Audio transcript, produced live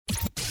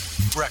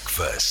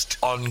Breakfast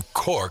on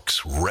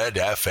Cork's Red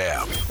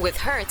FM. With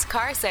Hertz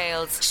Car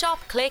Sales. Shop,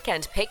 click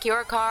and pick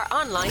your car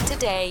online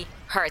today.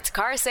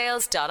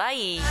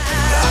 hertzcarsales.ie.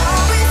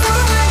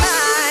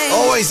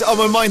 Always on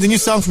my mind, the new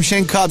song from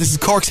Shane Codd. This is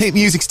Cork's hit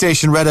music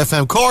station, Red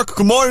FM. Cork,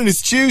 good morning,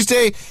 it's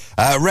Tuesday.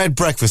 Red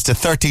Breakfast at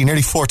 13,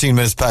 nearly 14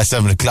 minutes past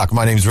 7 o'clock.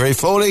 My name's Ray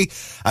Foley,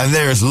 and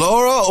there's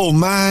Laura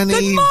O'Mahony.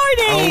 Good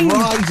morning.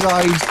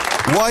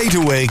 Right-eyed, wide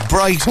awake,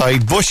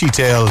 bright-eyed,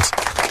 bushy-tailed,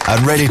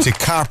 and ready to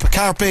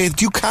carpe. Do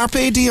you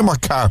carpe diem or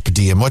carpe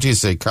diem? What do you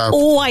say, carpe?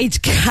 Oh,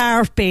 I'd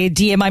carpe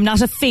diem. I'm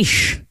not a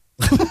fish.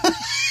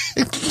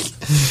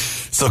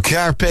 So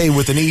carpe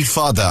with an E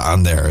fada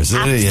on there, is it?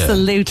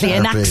 Absolutely. Yeah.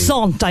 An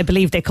accent, I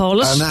believe they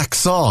call it. An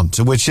accent,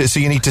 which so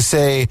you need to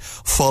say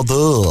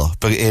fada,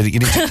 but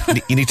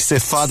you need to say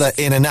fada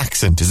in an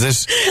accent, is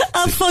it?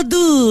 A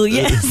fadu,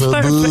 yes,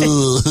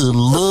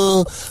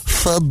 perfect.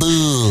 Fada.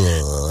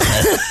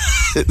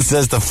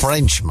 Says the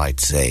French might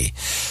say.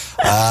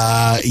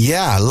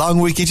 Yeah, long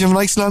weekend. Did you have a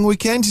nice long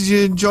weekend? Did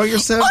you enjoy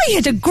yourself? I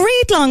had a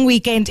great long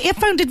weekend. I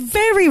found it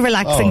very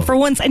relaxing for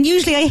once, and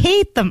usually I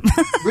hate them.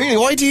 Really?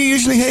 Why do you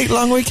usually hate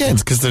long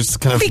weekends? Because there's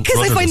kind of... Because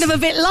I find them a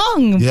bit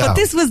long, Yeah. but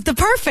this was the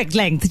perfect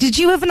length. Did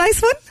you have a nice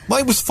one?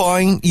 Mine was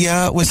fine.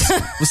 Yeah, it was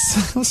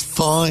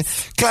fine.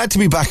 Glad to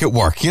be back at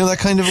work. You know, that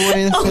kind of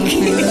way.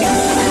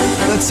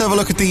 Let's have a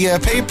look at the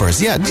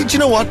papers. Yeah, did you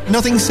know what?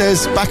 Nothing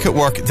says back at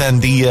work than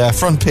the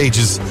front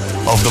pages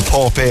of the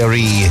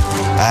Pauperie.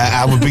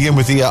 And we'll begin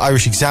with the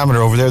Irish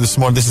Examiner over there this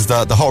morning. This is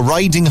the whole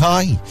riding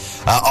high.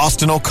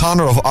 Austin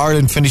O'Connor of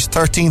Ireland finished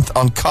 13th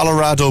on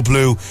Colorado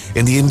Blue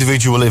in the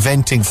individual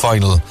eventing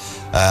final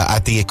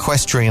at the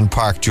Equestrian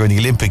Park during the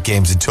Olympic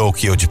Games in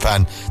Tokyo,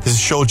 Japan. This is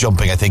show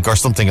jumping, I think, or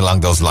something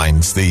along those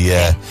lines.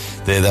 The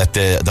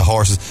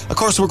horses. Of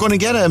course, we're going to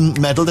get a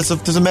medal.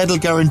 There's a medal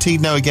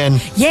guaranteed now again.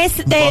 Yes,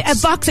 a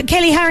boxer.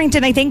 Kelly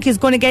Harrington, I think, is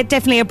going to get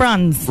definitely a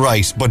bronze.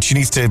 Right, but she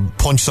needs to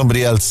punch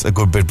somebody else a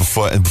good bit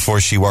before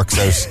she works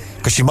out.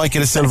 Because she might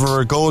get a silver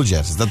or a gold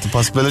yet. Is that the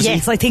possibility?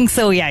 Yes, I think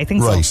so. Yeah, I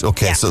think so. Right,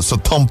 okay. Yeah. So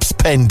thumps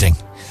pending.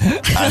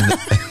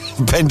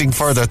 And pending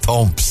further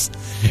thumps.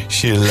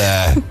 She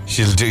might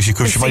see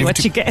what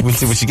she gets. We'll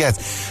see what she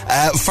gets.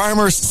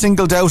 Farmers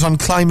singled out on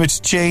climate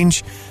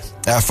change.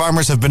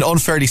 Farmers have been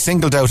unfairly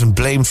singled out and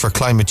blamed for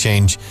climate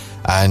change,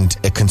 and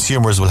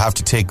consumers will have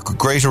to take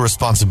greater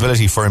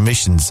responsibility for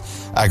emissions,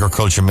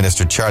 Agriculture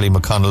Minister Charlie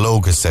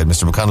McConalogue has said.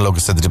 Mr. McConalogue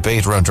has said the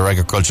debate around our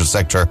agricultural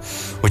sector,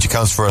 which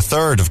accounts for a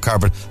third of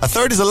carbon. A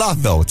third is a lot,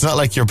 though. It's not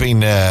like you're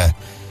being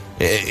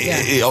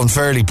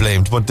unfairly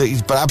blamed, but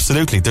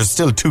absolutely, there's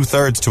still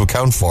 2/3 to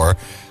account for.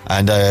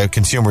 And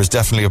consumers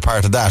definitely a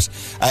part of that.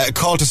 A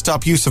call to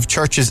stop use of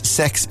churches'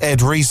 sex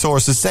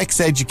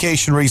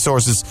education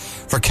resources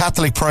for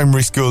Catholic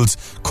primary schools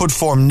could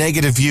form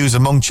negative views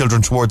among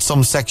children towards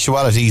some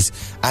sexualities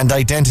and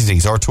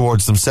identities, or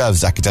towards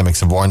themselves,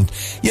 academics have warned.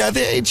 Yeah,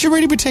 it should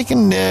really be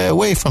taken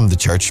away from the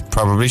church,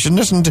 probably,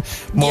 shouldn't it?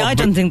 I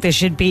don't think there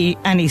should be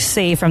any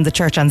say from the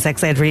church on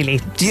sex ed, really.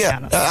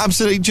 Yeah,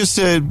 absolutely. Just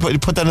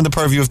put that in the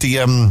purview of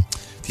the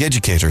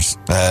educators,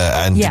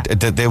 and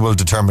they will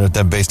determine it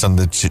then based on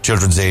the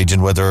children's age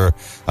and whether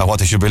what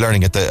they should be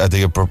learning at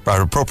the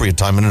appropriate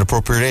time and an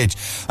appropriate age.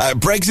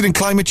 Brexit and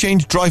climate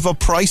change drive up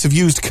price of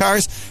used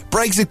cars.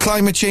 Brexit,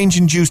 climate change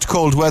induced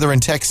cold weather in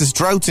Texas,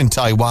 droughts in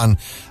Taiwan,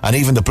 and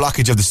even the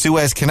blockage of the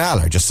Suez Canal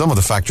are just some of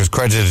the factors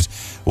credited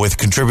with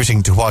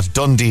contributing to what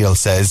Dundee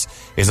says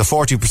is a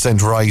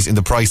 40% rise in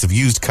the price of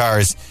used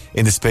cars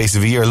in the space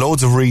of a year.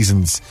 Loads of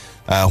reasons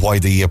why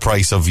the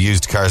price of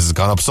used cars has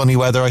gone up. Sunny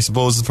weather, I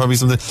suppose, is probably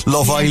something.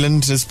 Love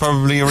Island is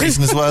probably a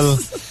reason as well.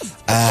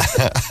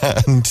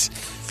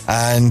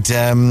 And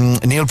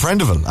Neil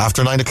Prendeville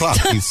after 9 o'clock.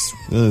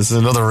 There's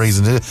another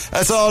reason.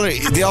 That's all.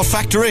 They all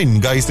factor in,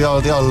 guys. They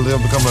all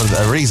become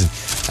a reason.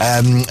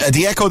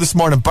 The Echo this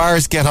morning: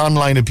 bars get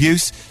online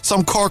abuse.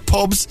 Some Cork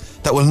pubs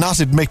that will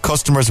not admit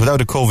customers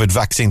without a COVID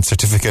vaccine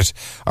certificate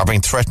are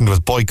being threatened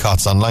with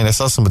boycotts online. I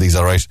saw some of these.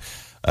 All right.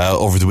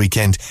 Over the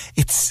weekend.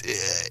 It's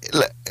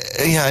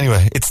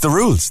anyway, it's the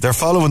rules. They're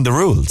following the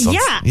rules.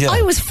 Yeah,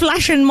 I was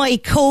flashing my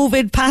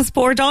COVID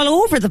passport all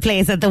over the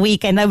place at the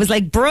weekend. I was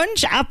like,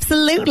 brunch,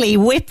 absolutely,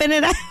 whipping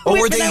it out,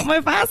 out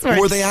my passport.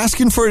 Were they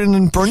asking for it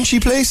in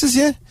brunchy places?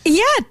 Yeah,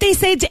 they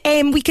said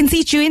we can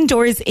seat you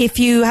indoors if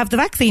you have the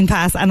vaccine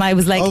pass, and I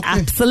was like,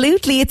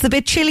 absolutely. It's a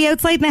bit chilly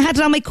outside, and I had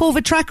it on my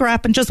COVID tracker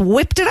app and just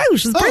whipped it out. It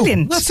was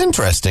brilliant. That's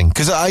interesting,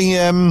 because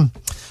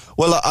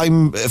well,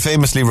 I'm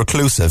famously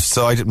reclusive,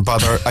 so I didn't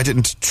bother. I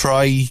didn't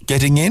try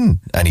getting in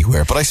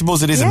anywhere. But I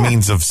suppose it is a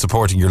means of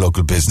supporting your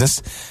local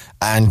business,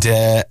 and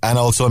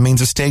also a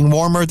means of staying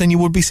warmer than you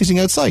would be sitting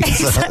outside.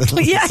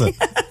 Exactly.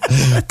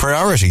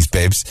 Priorities,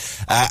 babes.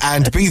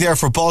 And Be There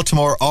for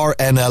Baltimore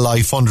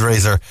RNLI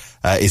fundraiser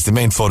is the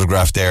main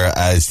photograph there,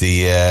 as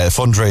the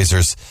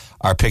fundraisers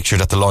are pictured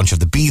at the launch of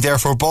the Be There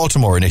for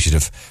Baltimore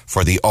initiative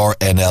for the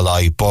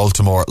RNLI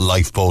Baltimore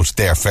Lifeboat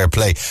there. Fair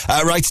play.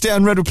 Right, stay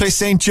on Red. We'll play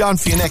St. John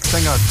for you next.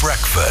 Hang on.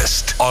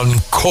 Breakfast on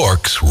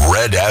Cork's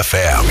Red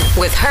FM.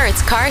 With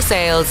Hertz Car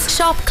Sales.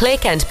 Shop,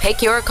 click and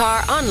pick your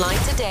car online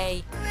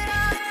today.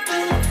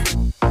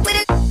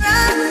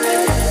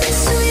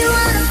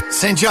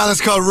 St. John is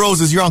called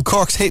Roses. You're on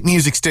Cork's hit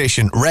music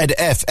station, Red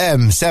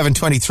FM.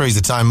 7:23 is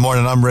the time.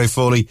 Morning, I'm Ray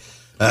Foley.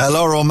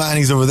 Laura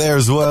O'Mahony's over there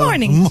as well. Good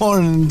morning.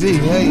 Morning indeed.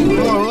 Hey.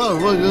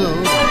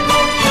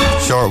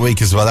 Short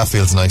week as well. That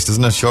feels nice,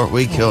 doesn't it? Short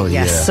week. Oh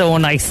yeah, so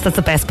nice. That's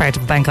the best part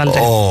of the bank holiday.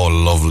 Oh,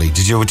 lovely.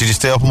 Did you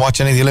stay up and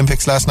watch any of the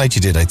Olympics last night?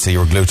 You did. I'd say you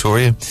were glued to, were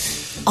you?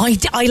 I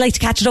like to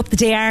catch it up the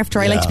day after.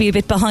 I like to be a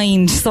bit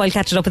behind, so I'll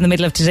catch it up in the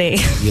middle of today.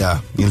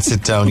 Yeah, you'll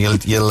sit down. You'll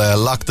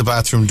lock the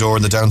bathroom door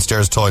in the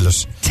downstairs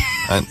toilet,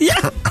 and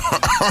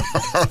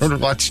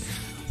watch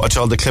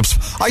all the clips.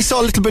 I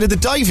saw a little bit of the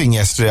diving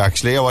yesterday.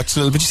 Actually, I watched a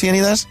little bit. Did you see any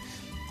of that?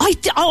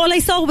 All I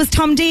saw was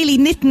Tom Daly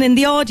knitting in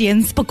the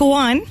audience. But go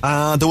on.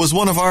 There was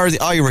one of the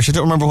Irish. I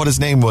don't remember what his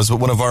name was, but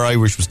one of our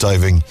Irish was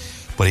diving.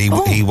 But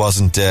he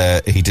wasn't.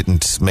 He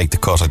didn't make the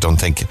cut. I don't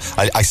think.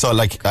 I saw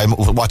I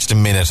watched a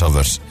minute of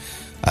it.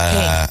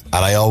 And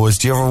I always,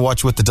 do you ever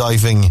watch with the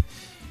diving?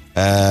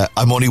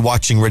 I'm only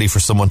watching really for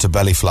someone to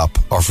belly flop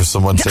or for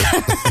someone to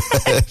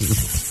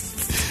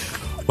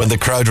when the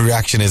crowd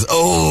reaction is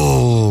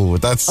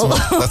that's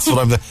what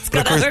I'm but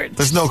of course,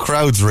 there's no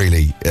crowds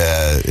really.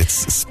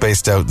 It's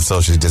spaced out and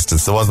socially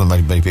distanced. There wasn't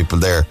many people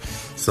there,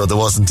 so there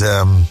wasn't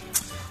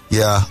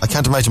I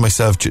can't imagine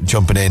myself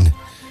jumping in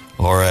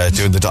or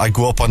doing I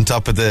go up on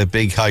top of the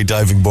big high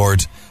diving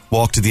board,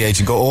 walk to the edge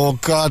and go, oh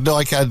God, no,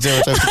 I can't do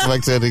it. I have to come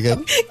back to it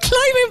again.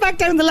 Climbing back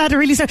down the ladder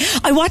really started.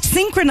 I watched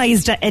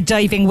synchronized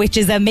diving, which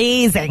is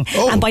amazing.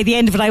 And by the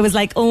end of it, I was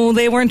like,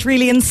 they weren't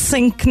really in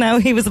sync now.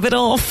 He was a bit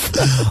off.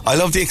 I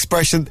love the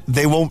expression,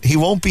 he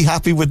won't be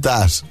happy with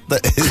that.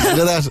 You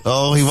know that?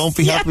 Oh, he won't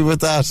be happy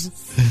with that.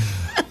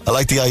 I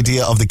like the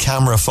idea of the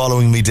camera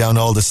following me down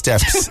all the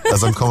steps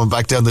as I'm coming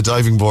back down the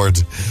diving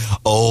board.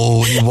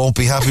 Oh, he won't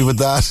be happy with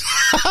that.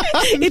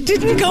 It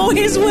didn't go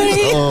his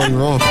way. Oh,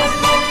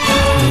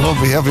 he won't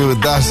be happy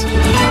with that.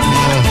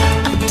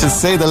 To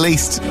say the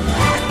least.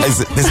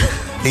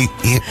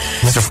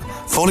 Mr.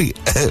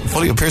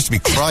 Foley appears to be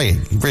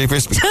crying. He really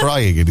appears to be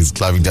crying and he's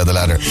climbing down the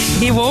ladder.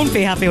 He won't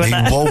be happy with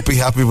that. He won't be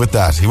happy with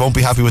that. He won't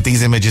be happy with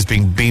these images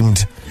being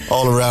beamed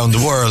all around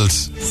the world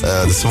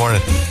this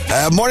morning.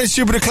 Morning,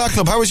 Stupid O'Clock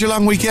Club. How was your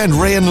long weekend?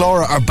 Ray and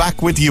Laura are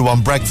back with you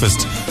on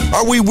breakfast.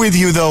 Are we with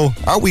you, though?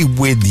 Are we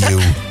with you?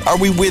 Are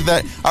we with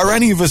that? Are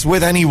any of us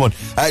with anyone?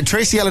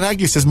 Tracy Ellen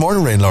Agnew says,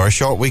 morning, Ray and Laura.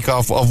 Short week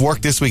off of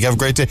work this week. Have a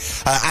great day.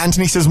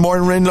 Anthony says,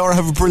 morning, Ray and Laura.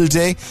 Have a brilliant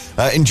day.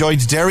 Enjoyed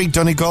Derry,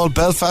 Donegal,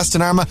 Belfast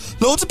and Armagh.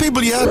 Loads of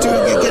people, getting out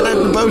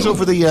and about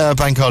over the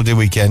bank holiday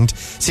weekend.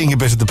 Seeing a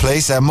bit of the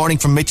place. Morning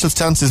from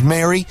Mitchelstown, says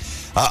Mary.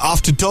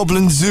 Off to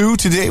Dublin Zoo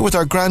today with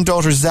our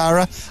granddaughter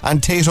Zara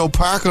and Tato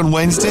Park on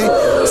Wednesday.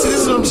 See,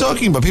 this is what I'm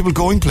talking about. People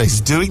going places,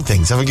 doing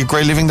things, having a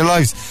great living their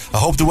lives. I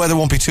hope the weather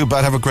won't be too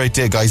bad. Have a great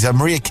day, guys.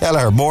 Maria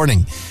Kelleher,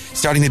 morning.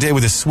 Starting the day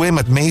with a swim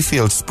at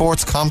Mayfield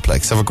Sports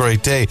Complex. Have a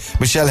great day.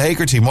 Michelle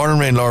Hagerty, morning,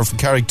 Rain Laura from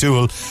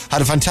Carrickdoohil.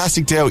 Had a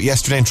fantastic day out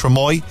yesterday in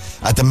Tremoy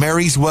at the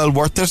Marys, well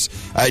worth it.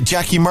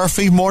 Jackie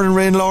Murphy, morning,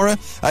 Rain Laura.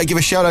 Give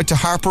a shout out to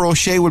Harper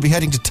O'Shea. We'll be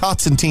heading to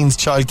Tots and Teens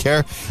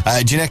Childcare.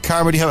 Jeanette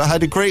Carmody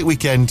had a great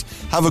weekend.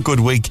 Have a good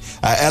week.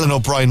 Ellen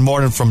O'Brien,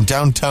 morning from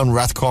downtown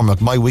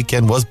Rathcormac. My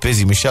weekend was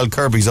busy. Michelle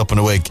Kirby's up and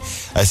awake,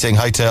 saying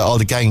hi to all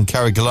the gang in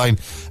Carrigaline.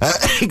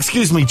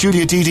 Excuse me,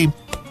 Julia Didi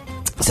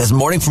says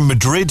morning from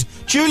Madrid.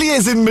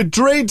 Julia's in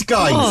Madrid,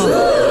 guys.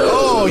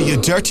 Oh, you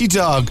dirty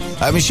dog.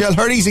 Michelle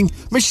Hurley's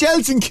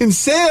Michelle's in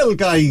Kinsale,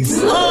 guys.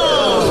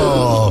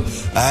 Oh.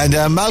 And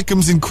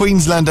Malcolm's in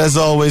Queensland as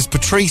always.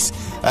 Patrice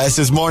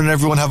says morning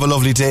everyone, have a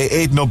lovely day.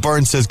 Aidan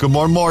O'Byrne says good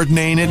morning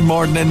Aidan.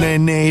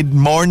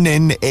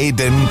 Morning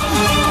Aidan.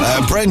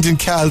 Brendan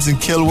Cal's in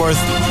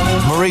Kilworth.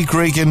 Mary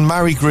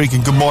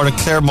Gregan, good morning.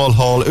 Claire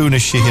Mulhall, Una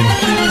Sheehan,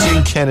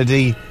 Jean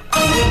Kennedy.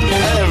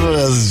 Everyone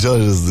else is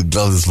joining us in the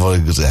club this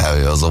morning. Good to have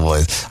you as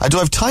always. Do I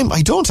have time?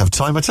 I don't have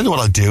time. I'll tell you what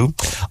I'll do.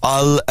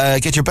 I'll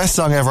get your best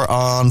song ever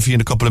on for you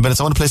in a couple of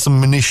minutes. I want to play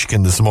some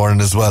Minishkin this morning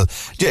as well.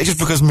 Just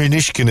because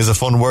Minishkin is a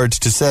fun word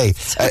to say.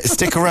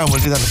 Stick around, we'll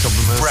do that in a couple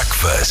of minutes.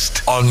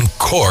 Breakfast on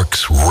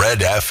Cork's Red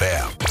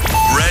FM.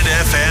 Red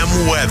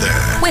FM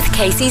weather. With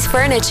Casey's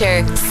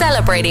Furniture,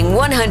 celebrating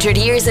 100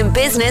 years in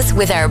business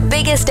with our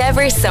biggest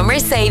ever summer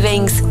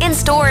savings. In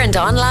store and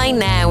online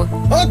now.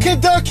 Okie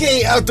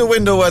dokie, out the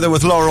window weather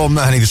with Laura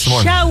O'Mahony this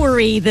morning.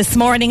 Showery this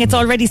morning. It's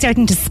already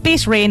starting to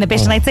spit rain a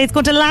bit, and I'd say it's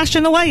going to last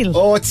in a while.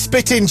 Oh, it's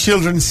spitting,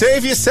 children.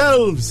 Save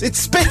yourselves. It's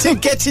spitting.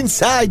 Get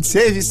inside.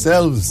 Save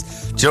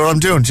yourselves. Do you know what I'm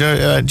doing?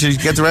 Do you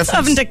get the reference? I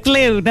haven't a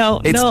clue. No.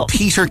 It's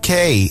Peter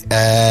Kay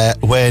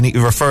when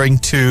referring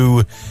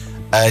to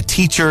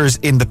teachers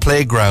in the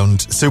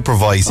playground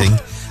supervising,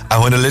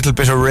 and when a little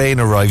bit of rain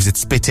arrives,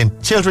 it's spitting.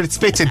 Children, it's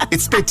spitting.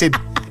 It's spitting.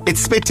 It's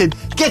spitting.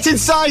 Get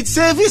inside.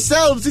 Save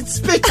yourselves. It's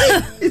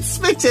spitting. It's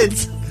spitting.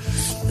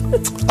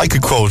 I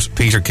could quote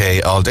Peter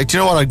Kay all day. Do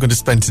you know what I'm going to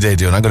spend today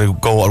doing? I'm going to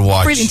go and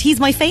watch. Brilliant. He's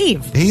my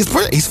fave.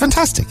 He's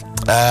fantastic.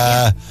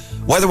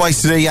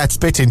 Weather-wise today, it's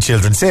spitting,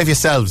 children. Save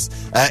yourselves.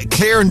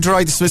 Clear and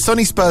dry. The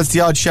sunny spells, the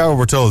odd shower,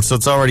 we're told, so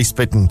it's already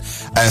spitting.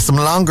 Some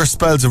longer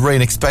spells of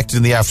rain expected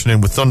in the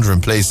afternoon with thunder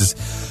in places.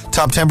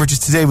 Top temperatures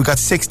today, we got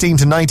 16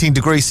 to 19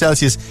 degrees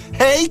Celsius.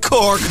 Hey,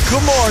 Cork,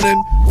 good morning.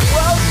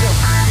 Welcome.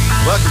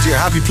 Welcome to your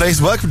happy place.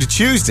 Welcome to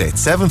Tuesday at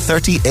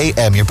 7:30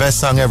 a.m. Your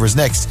best song ever is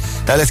next.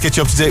 Now let's get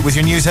you up to date with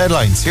your news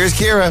headlines. Here's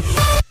Ciara.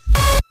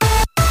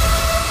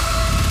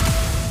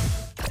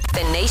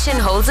 The nation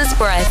holds its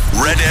breath.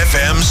 Red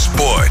FM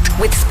Sport.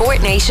 With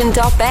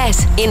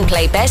SportNation.bet.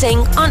 In-play betting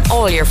on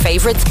all your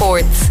favourite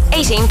sports.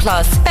 18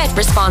 plus. Bet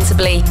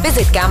responsibly.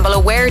 Visit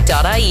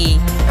gambleaware.ie.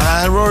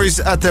 And Rory's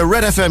at the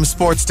Red FM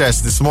Sports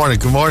Desk this morning.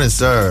 Good morning,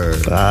 sir.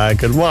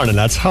 Good morning,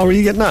 lads. How are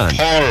you getting on?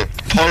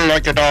 Pull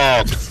like a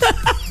dog.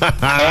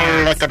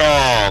 Pull like a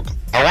dog.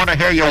 I want to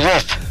hear you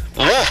woof.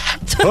 Woof.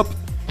 Whoop.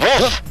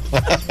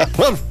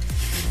 Woof.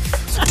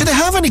 Did they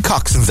have any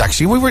coxswains,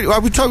 actually?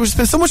 We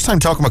spent so much time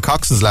talking about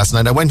coxswains last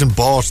night. I went and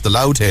bought the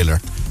loudhailer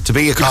to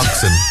be a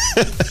coxswain.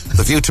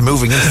 The view to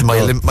moving into my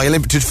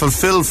Olympic, to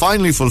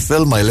finally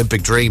fulfill my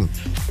Olympic dream.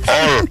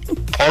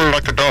 Pull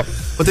like a dog.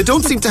 But they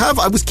don't seem to have.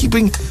 I was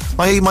keeping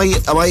my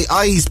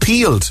eyes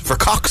peeled for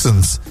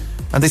coxswains,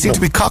 and they seem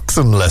to be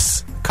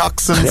coxswainless,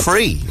 coxswain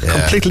free.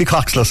 Yeah. Completely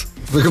coxless.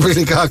 We're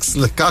completely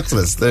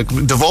coxless. They're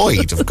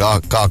devoid of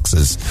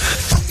coxes.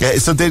 Yeah,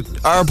 so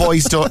our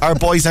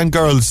boys and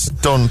girls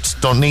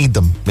don't need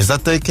them. Is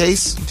that the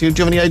case? Do you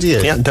have any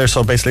idea? Yeah, they're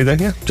so basically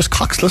just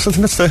coxless. I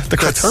think that's the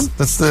correct term.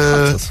 That's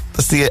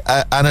the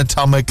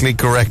anatomically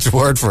correct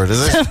word for it,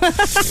 is it?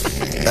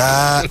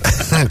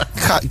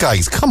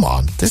 Guys, come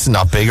on. This is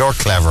not big or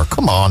clever.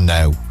 Come on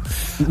now.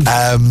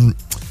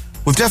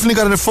 We've definitely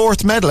got a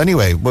fourth medal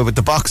anyway with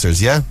the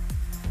boxers. Yeah.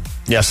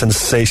 Yeah,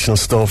 sensational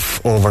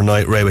stuff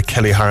overnight, Ray, with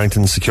Kelly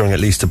Harrington securing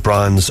at least a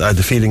bronze,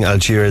 defeating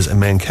Algeria's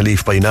Amin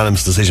Khalif by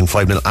unanimous decision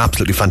 5-0.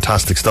 Absolutely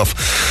fantastic stuff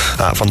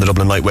from the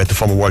Dublin lightweight. The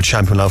former world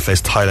champion now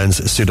faced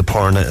Thailand's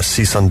Sudapurna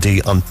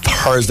Sisandi on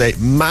Thursday.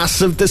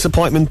 Massive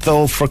disappointment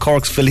though for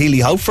Cork's Phil Healy.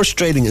 How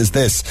frustrating is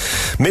this?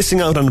 Missing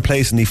out on a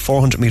place in the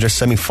 400 metre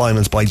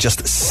semi-finals by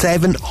just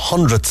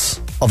 7/100ths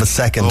of a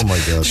second. Oh my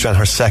God. She ran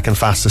her second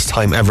fastest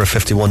time ever,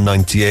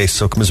 51.98.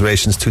 So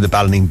commiserations to the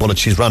Ballonine Bullet.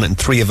 She's run it in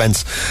 3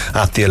 events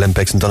at the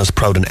Olympics and done us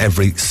proud in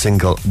every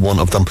single one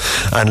of them.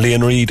 And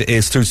Leanne Reid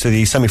is through to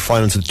the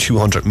semi-finals of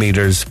 200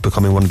 metres,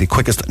 becoming one of the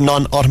quickest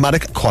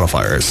non-automatic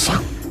qualifiers.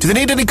 Do they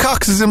need any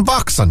coxes in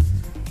boxing?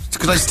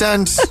 Could I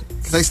stand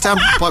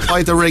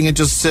by the ring and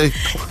just say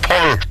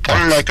Pull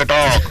like a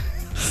dog.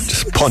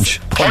 Just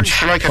punch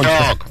like a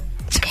dog.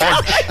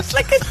 Punch.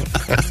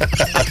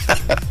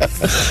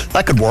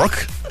 That could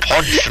work.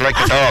 Punch like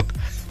a dog.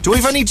 Do we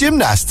have any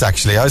gymnasts,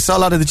 actually? I saw a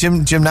lot of the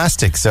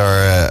gymnastics, or,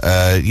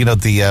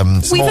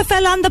 the... We've a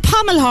fella on the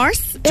pommel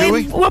horse. Do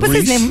we? What was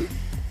his name?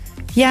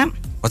 Yeah.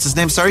 What's his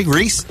name, sorry?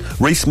 Reese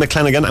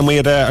McClenaghan. And we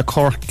had a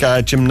Cork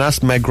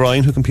gymnast, Meg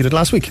Ryan, who competed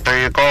last week.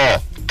 There you go.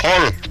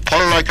 Pull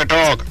like a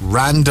dog.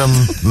 Random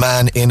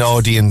man in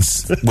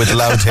audience with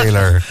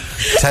loudhailer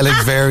telling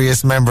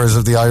various members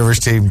of the Irish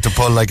team to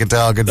pull like a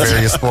dog in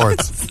various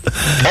sports.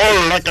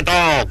 Pull like a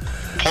dog.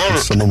 Pull.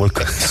 Someone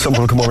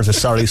will come over and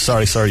say,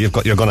 sorry, sir, you're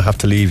going to have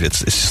to leave.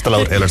 It's just the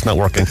loudhailer. It's not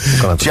working.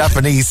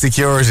 Japanese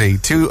security.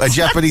 A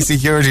Japanese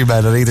security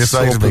man on either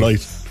side of me.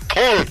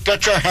 Pull,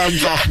 get your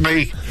hands off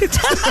me.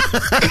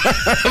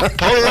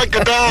 Pull like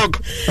a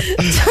dog.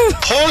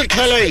 Pull,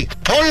 Kelly.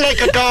 Pull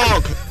like a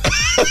dog.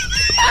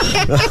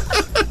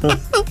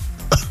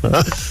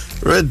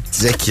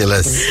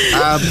 Ridiculous.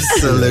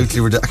 Absolutely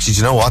ridiculous. Actually, do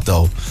you know what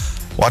though?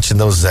 Watching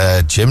those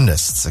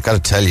gymnasts, I got to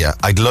tell you,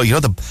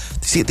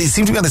 they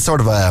seem to be on this sort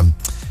of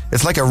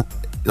it's like a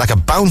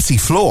bouncy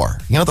floor.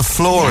 You know, the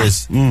floor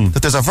is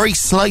that there's a very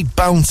slight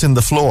bounce in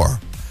the floor,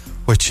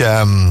 which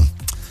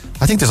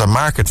I think there's a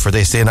market for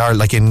this in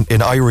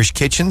Irish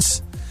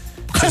kitchens.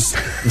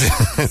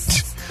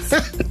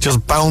 Just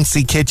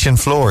bouncy kitchen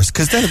floors,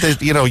 because then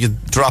you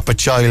drop a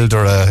child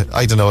or a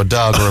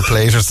dog or a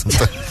plate or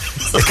something.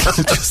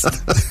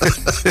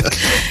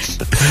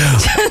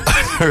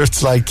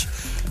 It's like,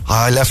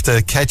 I left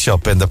the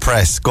ketchup in the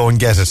press, go and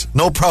get it,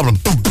 no problem.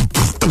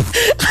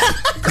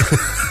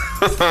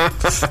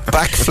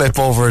 Backflip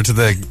over to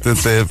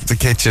the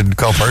kitchen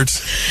cupboard,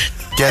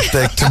 get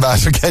the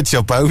tomato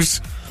ketchup out,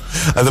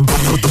 and then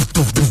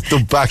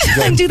back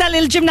again. And do that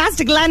little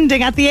gymnastic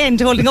landing at the end,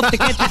 holding up the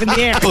ketchup in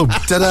the air. Boom,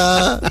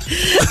 ta-da!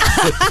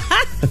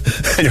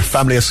 Your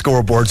family has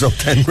scoreboards up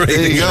then. Really.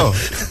 There you go.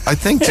 I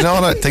think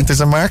there's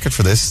a market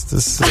for this.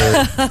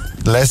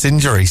 Less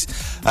injuries.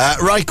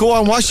 Right, go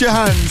on, wash your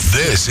hands.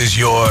 This is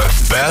your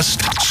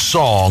best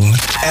song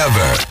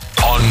ever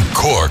on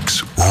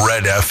Cork's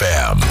Red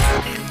FM.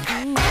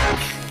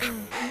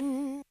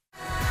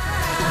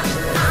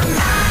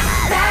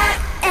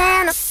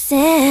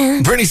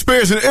 Britney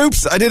Spears and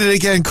Oops, I Did It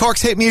Again.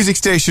 Cork's hit music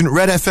station,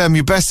 Red FM,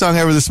 your best song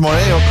ever this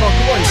morning. Hey, Cork,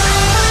 good morning.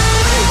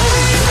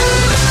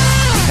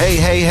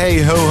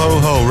 Hey, ho, ho,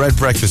 ho. Red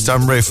Breakfast.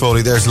 I'm Ray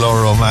Foley. There's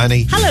Laura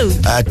O'Mahony. Hello.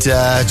 At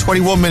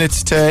 21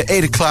 minutes to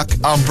 8 o'clock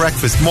on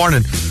breakfast.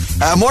 Morning.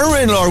 Morning,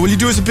 Ray and Laura. Will you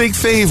do us a big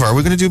favour?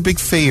 We're going to do a big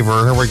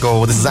favour. Here we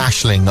go. This is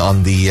Aisling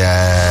on the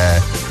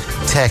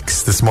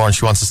text this morning.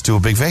 She wants us to do a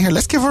big favour. Here,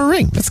 let's give her a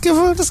ring. Let's give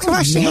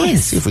Aisling a ring.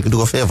 See if we can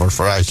do a favour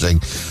for Aisling.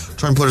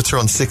 Try and put it through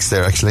on 6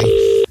 there, actually.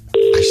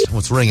 Aisling,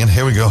 what's ringing?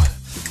 Here we go.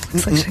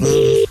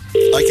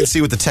 I can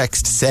see what the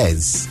text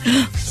says,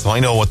 so I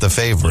know what the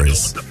favour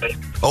is.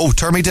 Oh,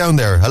 turn me down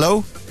there.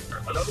 Hello?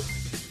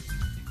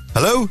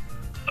 Hello?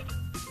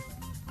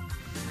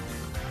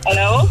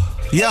 Hello?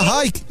 Yeah,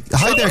 hi.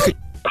 Hi there.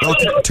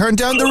 Turn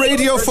down the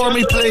radio for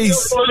me,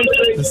 please.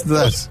 Listen to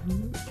that.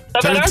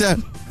 Turn it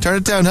down. Turn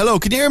it down. Hello,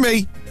 can you hear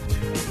me?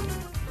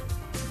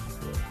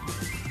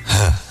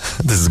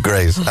 This is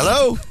great.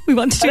 Hello? We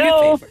want to do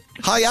Hello? your favour.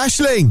 Hi,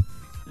 Aisling.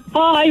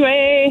 Hi,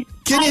 Ray.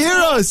 Can you hear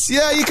us?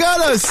 Yeah, you got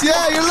us.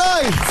 Yeah, you're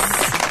live.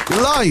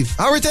 You're live.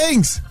 How are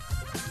things?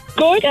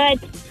 Good.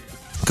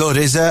 Good.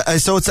 Is it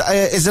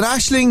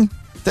Aisling?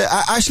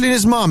 Aisling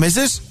is mom, is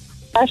it?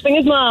 Ashling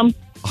is mom.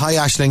 Hi,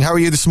 Aisling. How are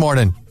you this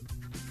morning?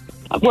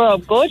 We're all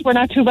good. We're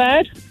not too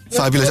bad.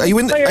 Fabulous. Are you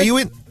in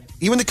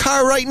the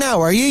car right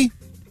now? Are you?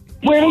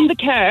 We're in the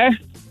car.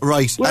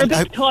 Right. We're a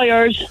bit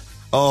tired.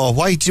 Oh,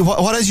 why?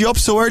 What has you up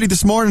so early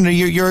this morning?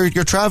 You're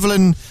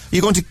travelling. Are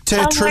you going to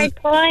We're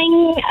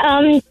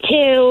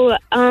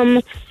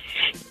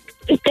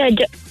going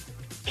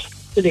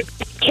to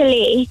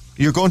Tralee.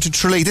 You're going to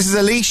Tralee. This is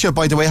Alicia,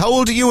 by the way. How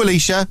old are you,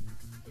 Alicia?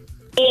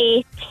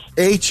 8.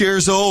 8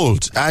 years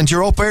old. And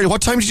you're up early.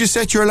 What time did you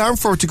set your alarm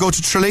for to go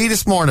to Tralee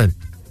this morning?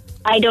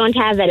 I don't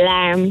have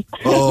alarm.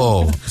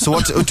 Oh, so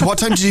what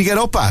time did you get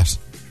up at?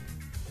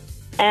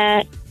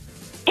 I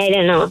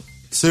don't know.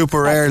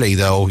 Super early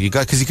though. You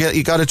got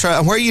to try.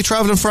 And where are you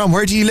travelling from?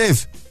 Where do you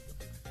live?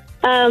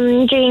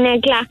 Drina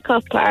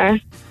Glackupper.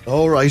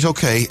 All right,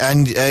 okay.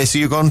 And so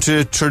you're going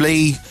to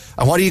Tralee.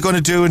 And what are you going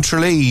to do in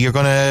Tralee? You're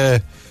going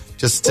to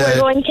just... We're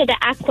going to the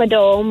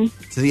Aquadome.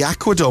 To the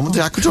Aquadome.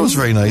 The Aquadome's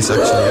very nice,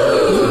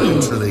 actually.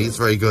 In Tralee, it's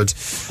very good.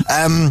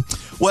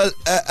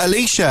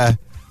 Alicia,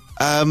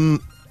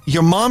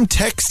 your mom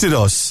texted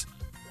us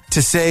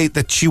to say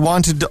that she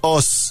wanted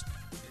us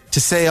to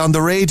say on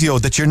the radio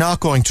that you're not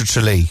going to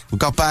Tralee. We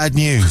got bad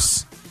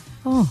news.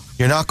 Oh.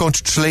 You're not going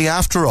to Tralee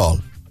after all.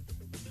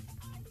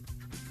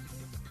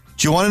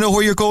 Do you want to know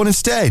where you're going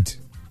instead?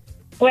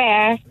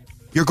 Where?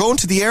 You're going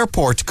to the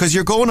airport because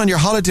you're going on your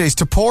holidays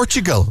to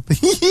Portugal.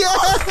 Yeah!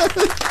 Oh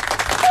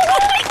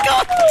my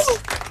God!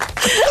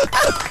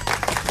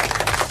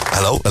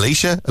 Hello,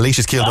 Alicia?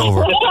 Alicia's keeled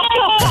over.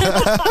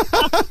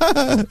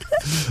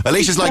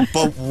 Alicia's like,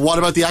 but what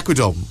about the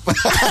Aquadome?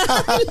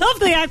 I love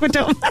the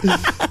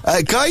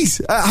Aquadome.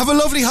 Guys, have a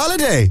lovely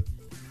holiday.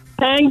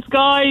 Thanks,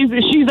 guys.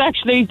 She's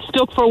actually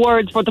stuck for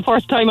words for the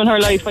first time in her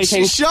life, I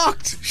think. She's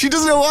shocked. She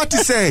doesn't know what to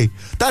say.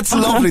 That's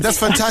lovely. That's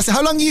fantastic.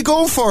 How long are you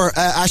going for,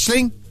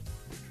 Aisling?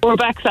 We're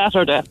back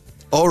Saturday.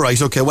 All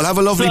right, okay. Well, have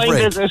a lovely Flying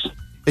break. visit.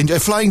 A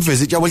flying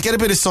visit. Yeah, we'll get a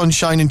bit of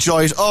sunshine,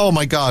 enjoy it. Oh,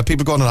 my God.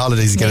 People going on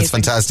holidays again. Amazing.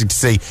 It's fantastic to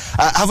see.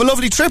 Have a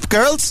lovely trip,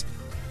 girls.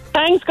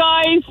 Thanks,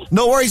 guys.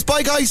 No worries.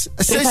 Bye, guys.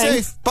 Stay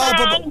Thanks. safe. Bye,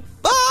 bye, bye.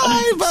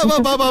 Bye, bye, bye,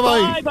 bye,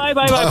 bye, Bye, bye,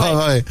 bye,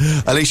 bye,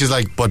 bye. Alicia's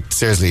like, but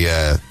seriously,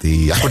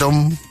 the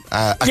Aquadome.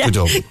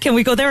 Aquadome. Yeah. Can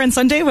we go there on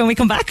Sunday when we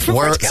come back from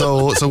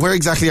Portugal? So where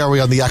exactly are we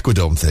on the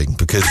Aquadome thing?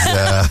 Because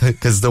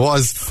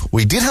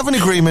we did have an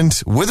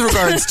agreement with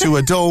regards to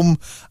a dome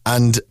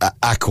and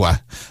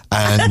aqua,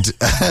 and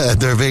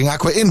there being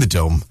aqua in the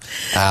dome.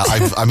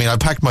 I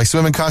packed my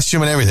swimming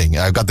costume and everything.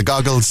 I've got the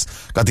goggles,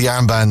 got the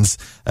armbands.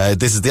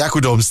 This is the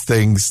Aquadome's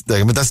things.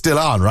 But that's still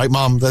on, right,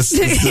 Mom? That's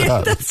still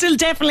on. That's still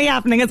definitely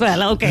happening as well.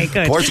 Okay,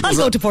 good. I'll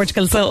go to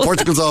Portugal. So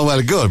Portugal's all well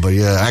and good, but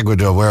yeah,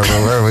 Aquadome,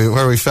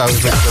 where we found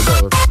it.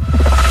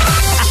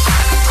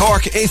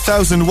 Cork,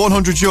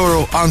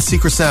 €8,100 on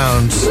Secret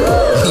Sound.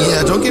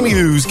 Yeah, don't give me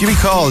who's. Give me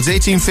calls.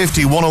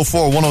 1850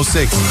 104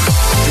 106.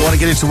 If you want to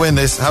get in to win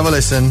this, have a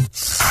listen.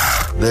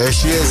 There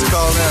she is.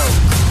 Call now.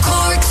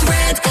 Cork's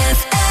Red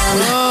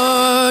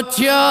FM. Put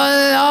your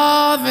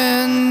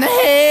loving hand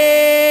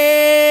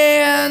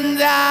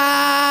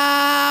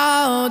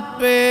out,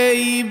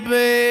 baby.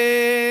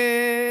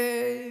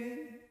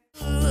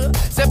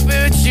 So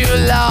put your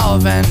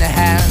loving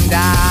hand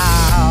out.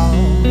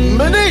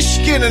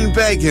 Manishkin and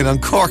Beggin on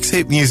Cork's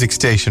hit music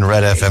station,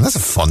 Red FM. That's a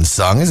fun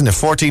song, isn't it?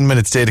 14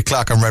 minutes to 8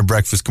 o'clock on Red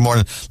Breakfast. Good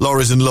morning.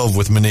 Laura's in love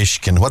with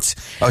Manishkin. What's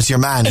your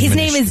man? his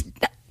name is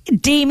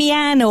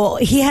Damiano.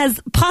 He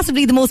has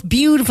possibly the most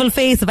beautiful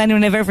face of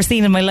anyone I've ever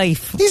seen in my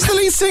life. He's the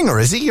lead singer,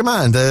 is he? Your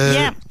man?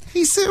 Yeah.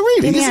 He's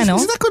really, is he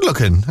that good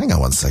looking? Hang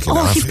on one second.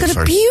 Oh, he's got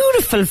a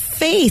beautiful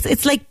face.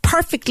 It's like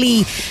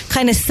perfectly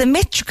kind of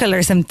symmetrical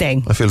or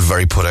something. I feel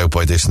very put out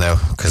by this now.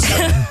 Because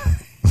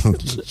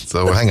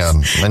so hang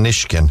on.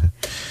 Manishkin.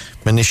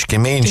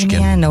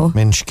 Damiano.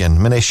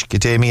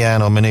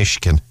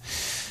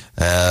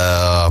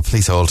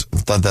 Please hold.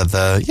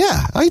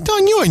 Yeah, I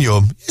knew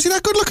him. Is he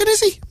that good looking, is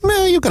he?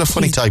 No, you've got a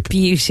funny type.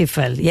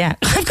 Beautiful, yeah.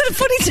 I've got a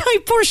funny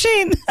type, poor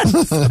Shane.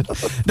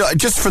 No,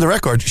 just for the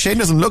record, Shane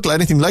doesn't look like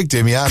anything like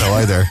Damiano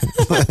either.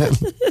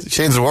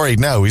 Shane's worried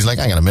now. He's like,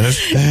 hang on a minute.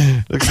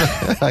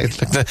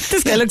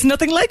 This guy looks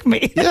nothing like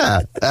me.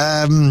 Yeah.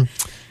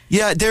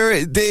 Yeah,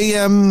 these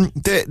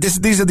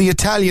are the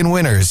Italian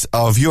winners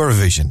of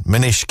Eurovision,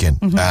 Manishkin,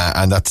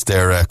 and that's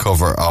their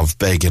cover of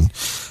Beggin.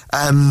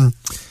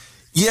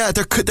 Yeah,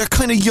 they're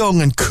kind of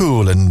young and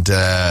cool and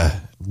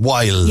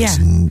wild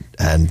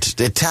and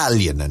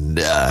Italian and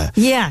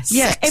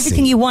sexy.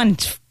 Everything you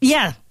want.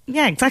 Yeah,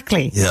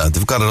 exactly. Yeah,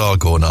 they've got it all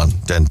going on.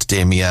 Then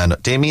Damiano,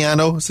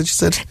 is that you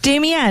said?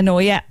 Damiano,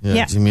 yeah.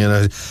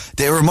 Damiano.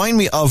 They remind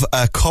me of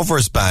a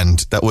covers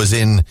band that was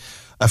in.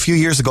 A few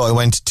years ago, I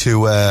went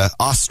to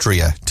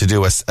Austria to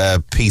do a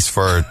piece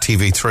for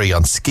TV3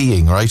 on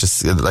skiing, right?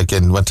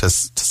 Went to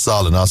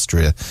Sal in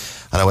Austria,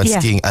 and I went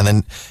skiing. And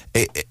then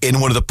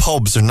in one of the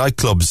pubs or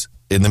nightclubs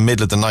in the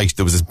middle of the night,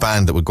 there was this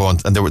band that would go on,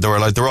 and they were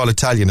all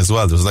Italian as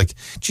well. There was like,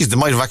 geez, they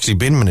might have actually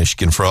been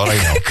Manishkin for all I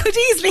know. Could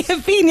easily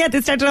have been. Yeah, they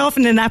started off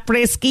in an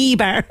après ski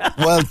bar.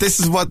 Well, this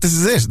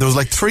is it. There was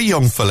like 3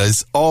 young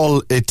fellas,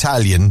 all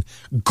Italian,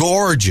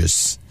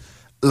 gorgeous.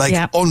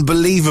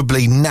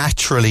 Unbelievably,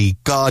 naturally,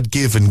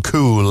 God-given,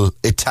 cool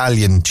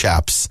Italian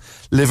chaps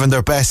living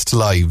their best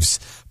lives,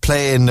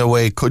 playing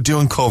away,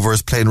 doing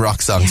covers, playing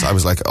rock songs. I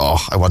was like,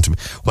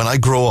 when I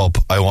grow up,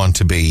 I want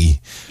to be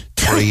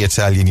 3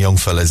 Italian young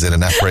fellas in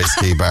an après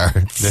ski bar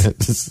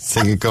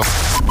singing covers.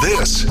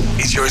 This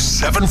is your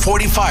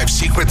 7:45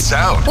 Secret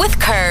Sound. With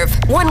Curve,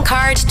 one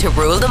card to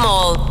rule them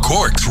all.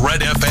 Cork's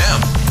Red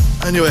FM.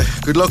 Anyway,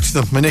 good luck to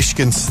them,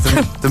 Manishkins,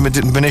 the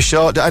Manish,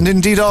 and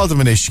indeed all the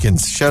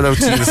Manishkins. Shout out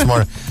to you this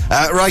morning.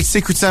 Right,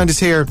 Secret Sound is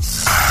here.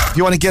 If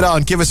you want to get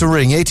on, give us a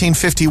ring.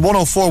 1850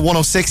 104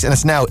 106, and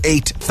it's now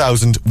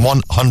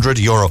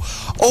 €8,100.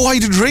 Oh, I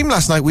had a dream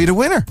last night. We had a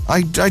winner.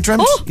 I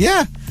dreamt. Oh,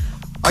 yeah.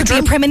 Could be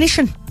a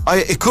premonition.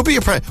 It could be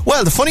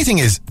Well, the funny thing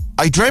is,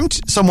 I dreamt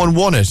someone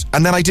won it,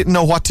 and then I didn't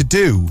know what to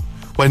do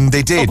when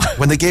they did.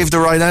 When they gave the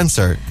right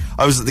answer.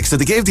 So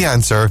they gave the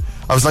answer.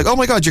 I was like, oh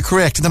my God, you're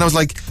correct. And then I was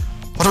like,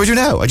 what do I do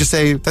now? I just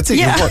say, that's it.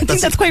 Yeah, I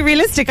think that's quite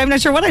realistic. I'm not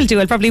sure what I'll do.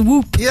 I'll probably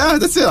whoop. Yeah,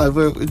 that's it.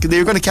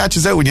 You're going to catch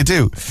us out when you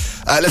do.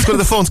 Let's go to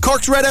the phones.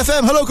 Cork's Red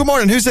FM. Hello, good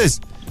morning. Who's this?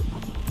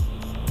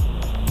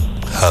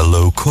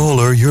 Hello,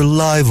 caller. You're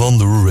live on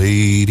the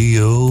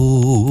radio.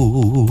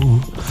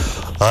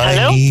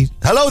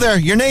 Hello there.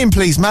 Your name,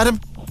 please, madam.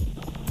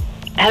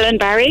 Helen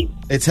Barry.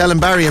 It's Helen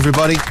Barry,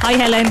 everybody. Hi,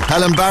 Helen.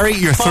 Helen Barry,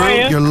 you're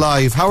through. You're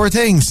live. How are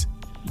things?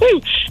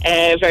 Very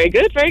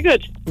good, very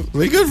good.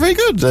 Very good, very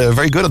good.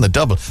 Very good on the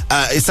double.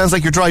 It sounds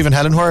like you're driving,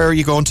 Helen. Where are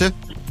you going to?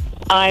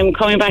 I'm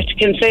coming back to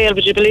Kinsale,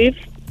 would you believe?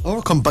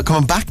 Oh, coming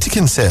back to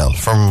Kinsale.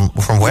 From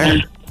where?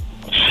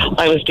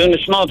 I was doing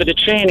a small bit of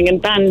training in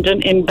band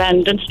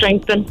and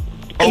strength and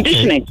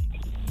conditioning.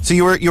 So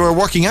you were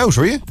working out,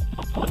 were you?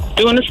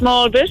 Doing a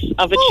small bit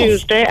of a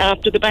Tuesday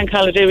after the bank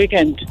holiday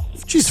weekend.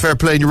 Geez, fair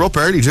play. You're up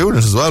early doing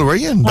it as well, were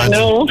you? I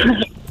know.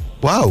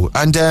 Wow.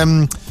 And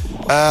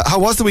how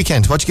was the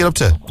weekend? What'd you get up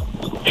to?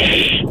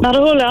 Not a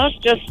whole lot,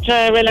 just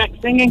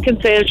relaxing in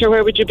Kinsale. Sure,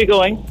 where would you be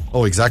going?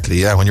 Oh, exactly,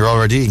 yeah. When you're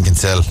already in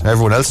Kinsale.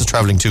 Everyone else is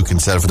travelling to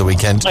Kinsale for the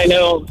weekend. I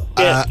know.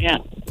 Yeah.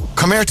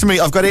 Come here to me.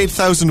 I've got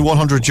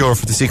 €8,100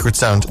 for the Secret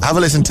Sound. Have a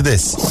listen to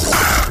this.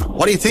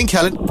 What do you think,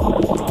 Helen?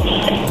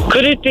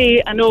 Could it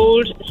be an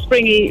old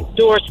springy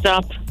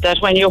doorstop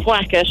that when you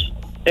whack it,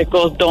 it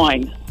goes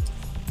doing?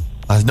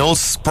 An old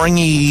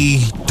springy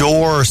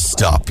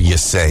doorstop, you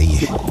say?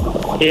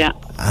 Yeah.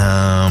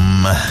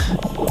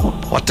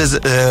 What does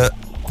it?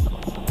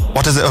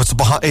 What is it? Oh,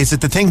 is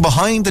it the thing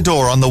behind the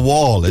door on the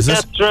wall? Is it?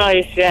 That's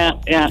right. Yeah.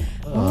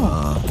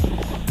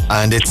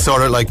 And it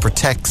sort of like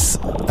protects.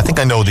 I think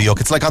I know the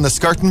yoke. It's like on the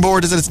skirting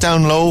board. Is it? It's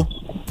down low.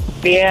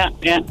 Yeah.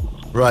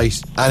 Right,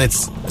 and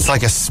it's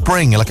like a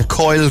spring, like a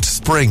coiled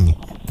spring.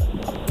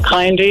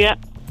 Kinda, yeah.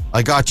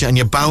 I got you, and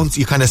you bounce.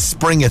 You kind of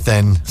spring it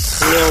then.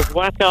 You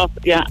whack off.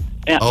 Yeah.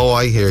 Oh,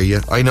 I hear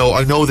you. I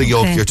know the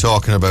yoke you're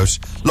talking about.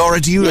 Laura, are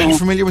you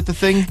familiar with the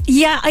thing?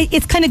 Yeah,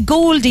 it's kind of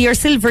goldy or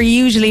silvery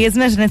usually,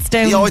 isn't it? And it's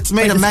down. Yeah, it's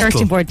made of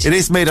metal. Board. It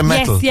is made of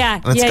metal. Yes,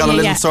 yeah. And it's got a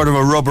little sort of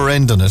a rubber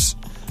end on it.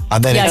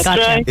 And then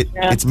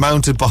it's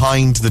mounted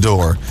behind the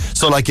door.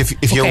 So like if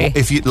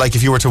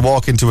you were to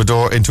walk into a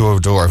door, if you were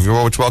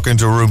to walk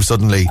into a room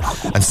suddenly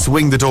and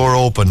swing the door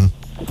open,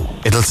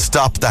 it'll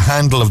stop the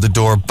handle of the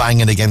door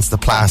banging against the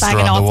plaster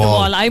banging on the wall.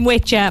 Wall. I'm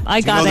with you.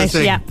 I got it.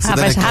 Yeah, so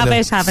have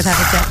it. Yeah.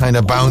 Kind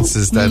of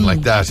bounces then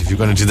like that if you're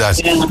going to do that.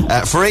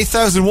 Yeah. For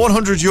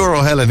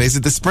 €8,100, Helen, is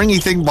it the springy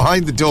thing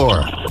behind the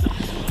door?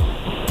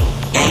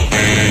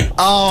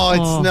 Oh,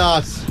 it's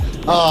not.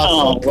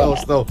 Oh, so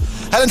close though.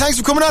 Helen, thanks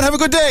for coming on. Have a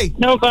good day.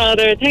 No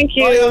bother. Thank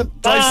you.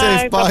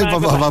 Drive safe.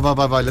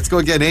 Bye. Let's go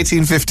again.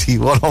 1850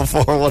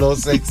 104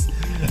 106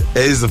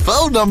 is the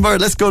phone number.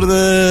 Let's go to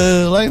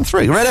the line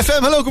 3. Red FM.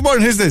 Hello. Good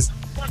morning. Who's this?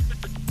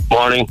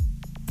 Morning.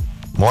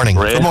 Ray,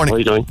 good morning. How are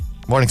you doing?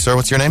 Morning, sir.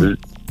 What's your name?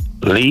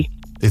 Lee.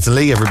 It's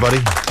Lee, everybody.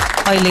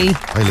 Hi, Lee.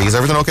 Is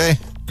everything okay?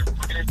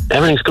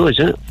 Everything's good,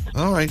 isn't it?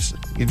 All right.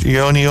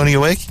 You only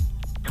awake?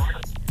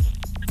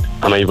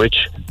 Am I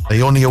which? Are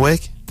you only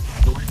awake?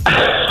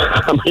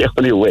 Am I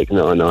only awake?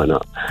 No.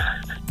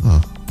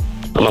 Oh.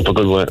 I'm up a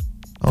good way.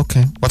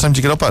 Okay. What time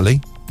did you get up at,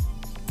 Lee?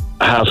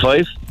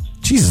 5:30.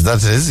 Jesus,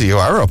 that is. You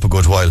are up a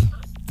good while.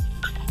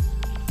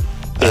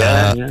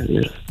 Yeah. Did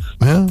you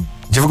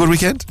have a good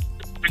weekend?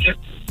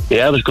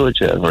 Yeah, it was good.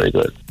 Yeah, very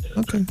good.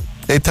 Okay.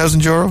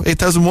 €8,000,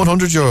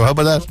 €8,100. How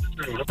about that?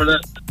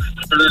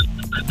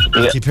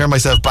 Yeah. I keep hearing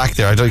myself back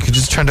there. You could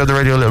just turn down the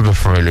radio a little bit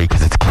for me, Lee,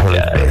 because it's killing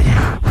me.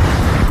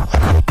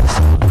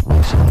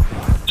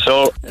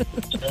 So,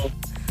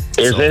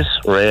 is this,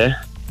 Ray,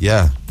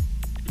 Yeah.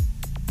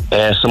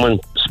 someone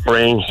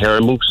spraying hair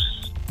mousse?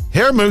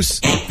 Hair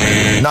mousse?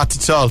 Not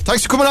at all.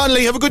 Thanks for coming on,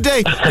 Lee. Have a good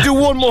day. We'll do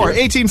one more.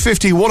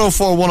 1850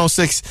 104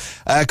 106.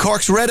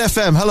 Cork's Red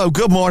FM. Hello,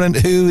 good morning.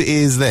 Who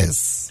is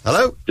this?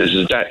 Hello? This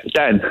is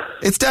Dan.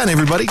 It's Dan,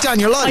 everybody. Dan,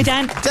 you're live. Hi,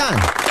 Dan. Dan.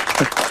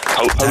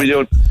 How are you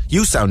doing?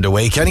 You sound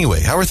awake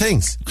anyway. How are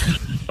things?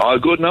 All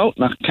good now.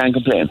 Can't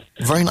complain.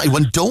 Very nice.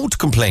 Well, don't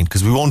complain,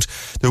 because we won't.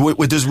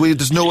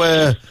 There's no.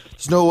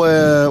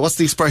 What's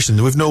the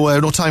expression? We've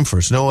no time for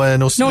it.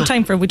 No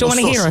time for it. We don't want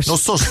to hear it. No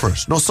such for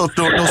it. No such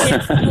for it.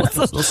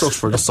 No such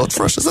for it.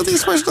 Is that the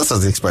expression? That's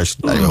not the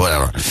expression. Anyway,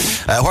 whatever.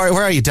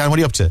 Where are you, Dan? What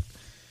are you up to?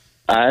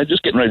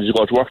 Just getting ready to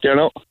go to work there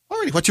now.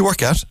 Alrighty. What do you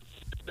work at?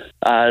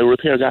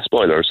 Repair gas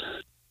boilers.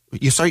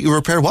 You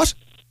repair what?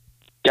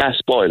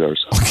 Gas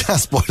boilers. Oh,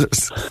 gas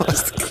boilers.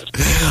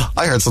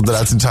 I heard something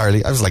else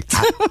entirely. I was like,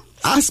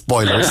 ass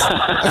boilers?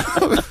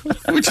 Why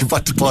would you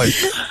want to boil?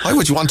 Why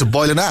would you want to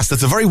boil an ass?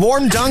 That's a very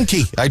warm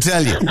donkey, I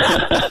tell you.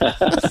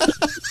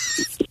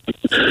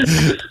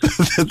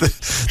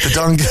 the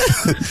donkey,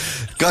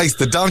 guys,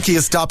 the donkey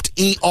has stopped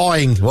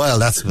eeing. Well,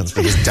 that's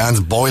because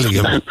Dan's boiling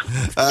him.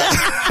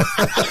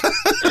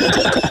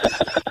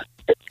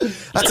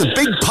 That's a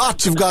big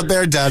pot you've got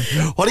there, Dan.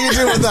 What do you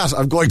do with that?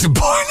 I'm going to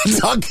boil a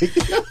donkey.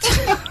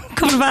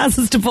 Couple of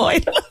asses to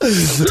boil.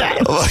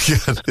 Oh my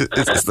God.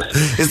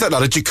 Is that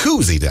not a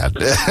jacuzzi, Dan?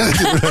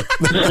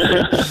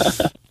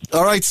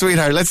 All right,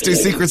 sweetheart, let's do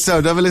Secret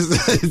Sound. Have a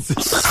listen.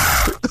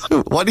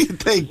 What do you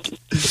think?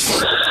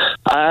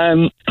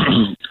 I'm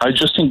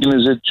just thinking,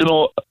 is it,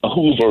 a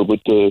Hoover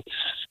with the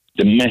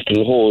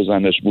metal hose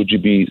on it? Would you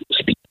be,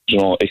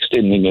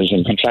 extending it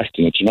and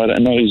contracting it?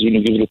 That noise when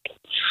you give it up?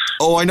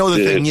 Oh, I know the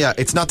thing, yeah.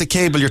 It's not the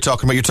cable you're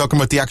talking about. You're talking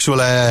about the actual,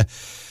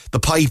 the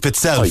pipe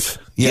itself.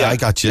 Yeah, I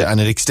got you. And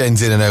it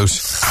extends in and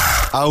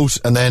out,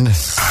 and then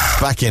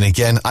back in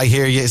again. I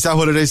hear you. Is that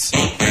what it is?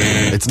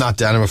 It's not,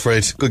 Dan, I'm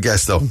afraid. Good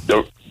guess, though.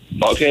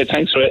 Okay,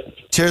 thanks for it.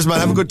 Cheers,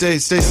 man. Have a good day.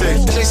 Stay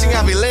safe. Chasing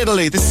Abby,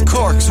 lately. This is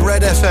Cork's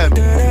Red FM.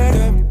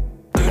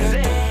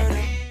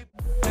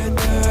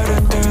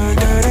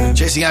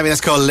 Chasing Abby,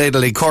 that's called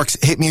Lately. Cork's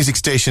hit music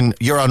station.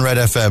 You're on Red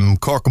FM.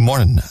 Cork, good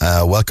morning.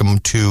 Welcome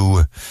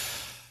to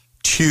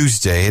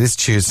Tuesday. It is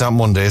Tuesday. It's not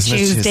Monday, isn't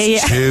Tuesday,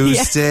 it?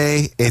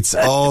 Tuesday. It's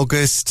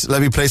August.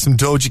 Let me play some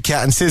Doja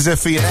Cat and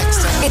SZA for you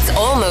next time. It's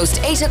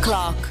almost 8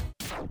 o'clock.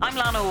 I'm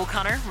Lana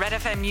O'Connor. Red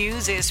FM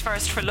News is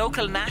first for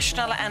local,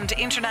 national and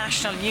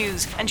international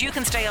news, and you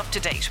can stay up to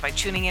date by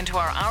tuning into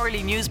our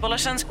hourly news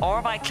bulletins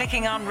or by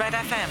clicking on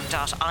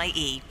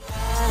redfm.ie.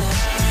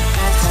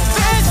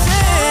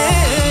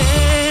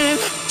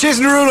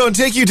 Jason Derulo and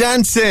Take You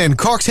Dancing.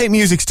 Cork's hit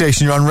music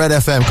station. You're on Red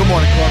FM. Good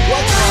morning, Cork.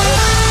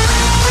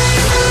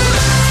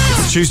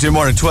 It's Tuesday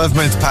morning, 12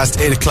 minutes past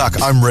 8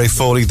 o'clock. I'm Ray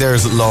Foley.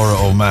 There's Laura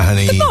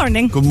O'Mahony. Good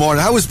morning. Good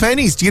morning. How was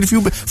Pennies? Did you get a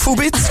few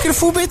bits? Get a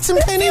few bits in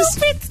Pennies?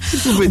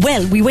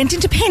 Well, we went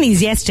into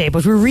Pennies yesterday,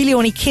 but we were really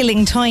only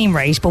killing time,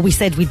 right? But we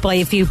said we'd buy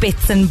a few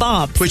bits and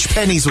bobs. Which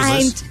Pennies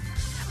was it?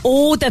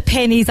 Oh, the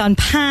Pennies on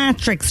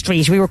Patrick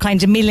Street. We were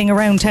kind of milling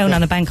around town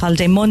on a bank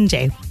holiday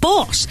Monday.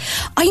 But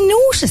I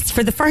noticed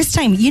for the first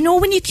time,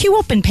 when you queue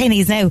up in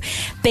Pennies now,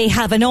 they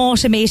have an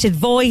automated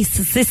voice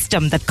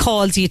system that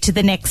calls you to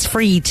the next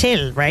free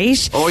till,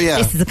 right? Oh, yeah.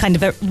 This is a kind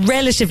of a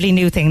relatively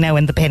new thing now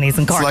in the Pennies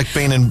in Cork. It's like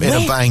being in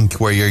a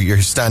bank where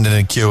you're standing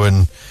in queue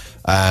and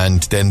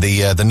then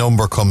the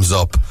number comes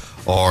up.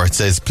 Or it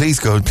says, please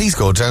go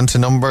down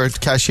to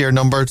cashier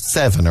number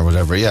 7 or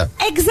whatever, yeah.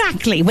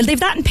 Exactly. Well, they've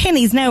that in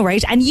Pennies now,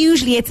 right? And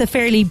usually it's a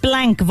fairly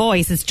blank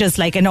voice. It's just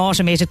like an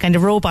automated kind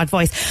of robot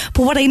voice.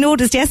 But what I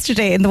noticed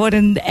yesterday in the one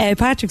in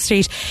Patrick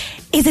Street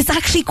is it's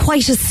actually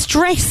quite a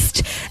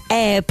stressed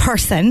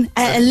person,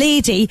 a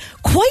lady,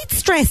 quite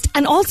stressed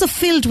and also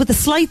filled with a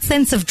slight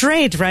sense of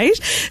dread, right?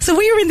 So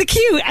we were in the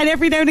queue and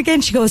every now and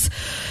again she goes,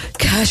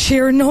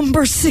 cashier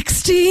number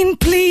 16,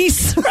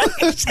 please.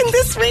 Right? In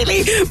this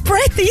really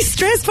breathy,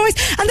 stressed voice.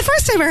 And the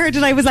first time I heard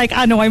it, I was like,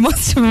 no, I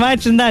must have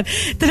imagined that.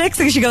 The next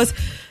thing she goes,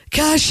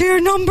 cashier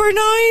number 9,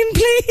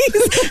 please.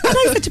 And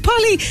I said to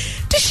Polly,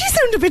 does she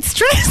sound a bit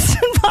stressed?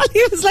 And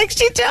Polly was like,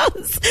 she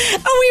does.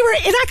 And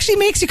it actually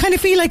makes you kind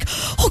of feel like,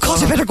 oh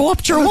God, I better go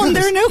up to your one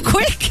there now,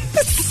 quick.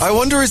 I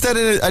wonder, is that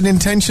an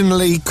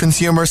intentionally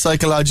consumer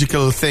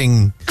psychological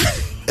thing?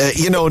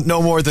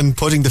 No more than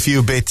putting the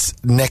few bits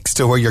next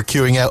to where you're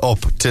queuing up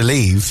to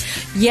leave.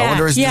 Yeah, I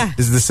wonder is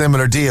the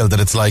similar deal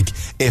that it's like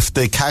if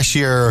the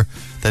cashier,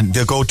 then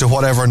they'll go to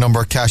whatever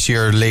number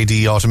cashier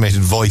lady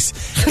automated voice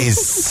is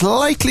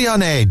slightly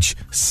on edge,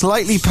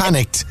 slightly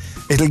panicked.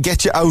 It'll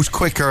get you out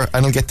quicker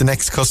and it'll get the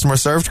next customer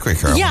served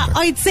quicker. Yeah,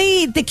 I'd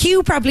say the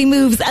queue probably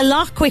moves a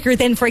lot quicker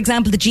than, for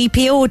example, the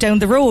GPO down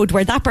the road,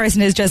 where that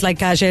person is just like,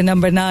 cashier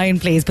number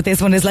 9, please. But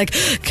this one is like,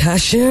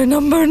 cashier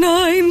number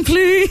 9,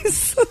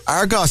 please.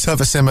 Argos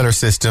have a similar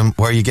system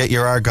where you get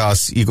your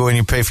Argos, you go in,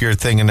 you pay for your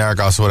thing in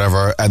Argos or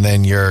whatever, and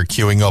then you're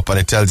queuing up and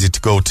it tells you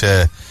to go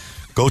to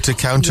Go to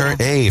counter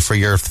A for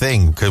your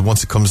thing, because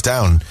once it comes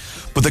down.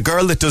 But the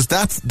girl that does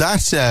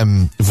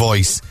that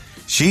voice,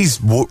 she's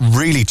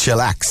really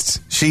chillaxed.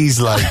 She's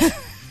like,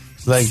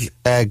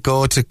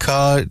 go to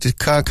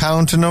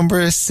counter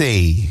number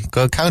C.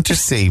 Go counter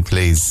C,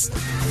 please.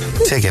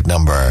 Ticket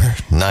number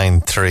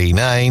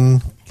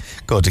 939.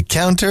 Go to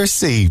counter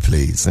C,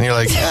 please. And you're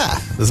like,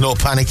 there's no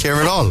panic here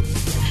at all.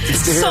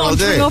 It's here all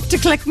day. Up to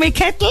collect my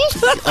kettle.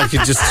 I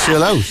can just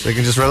chill out. I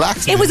can just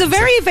relax. It was a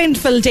very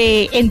eventful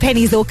day in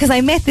Penny's though, because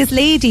I met this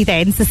lady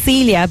then,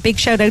 Cecilia, big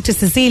shout out to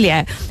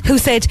Cecilia, who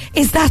said,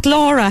 is that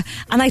Laura?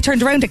 And I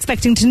turned around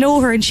expecting to know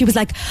her, and she was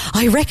like,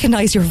 I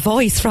recognise your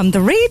voice from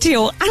the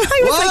radio. And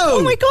I was like,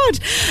 oh my God,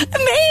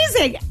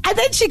 amazing. And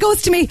then she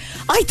goes to me,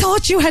 I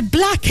thought you had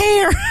black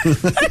hair.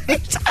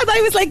 And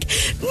I was like,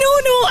 no,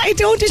 I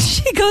don't. And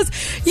she goes,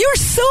 you're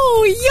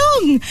so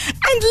young,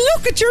 and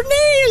look at your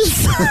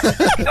nails.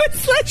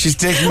 Like, she's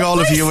taking all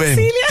of you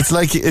Cecilia? in. It's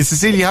like,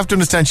 Cecilia, you have to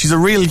understand, she's a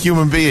real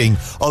human being.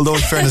 Although,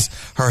 in fairness,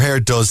 her hair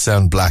does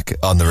sound black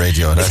on the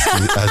radio.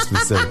 As we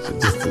say,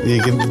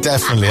 you can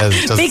definitely.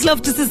 Big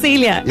love to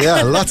Cecilia.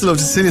 Yeah, lots of love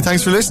to Cecilia.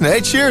 Thanks for listening.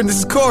 Ed Sheeran, this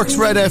is Cork's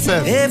Red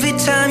FM. Every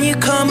time you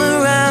come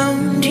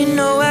around, you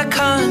know I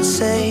can't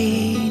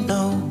say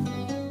no.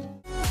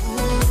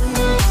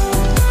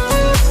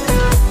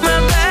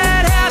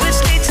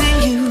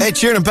 Ed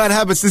Sheeran and Bad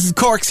Habits. This is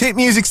Cork's hit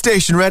music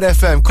station, Red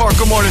FM. Cork,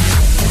 good morning.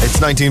 It's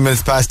 19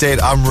 minutes past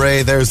 8. I'm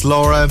Ray. There's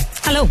Laura.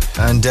 Hello.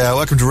 And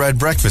welcome to Red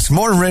Breakfast. Good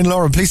morning, Ray and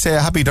Laura. Please say a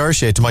happy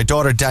Thursday to my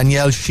daughter,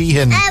 Danielle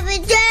Sheehan. Happy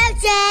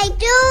birthday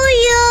to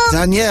you.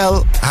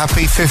 Danielle,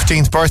 happy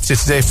 15th birthday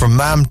today from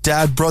Mum,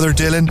 Dad, brother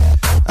Dylan.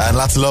 And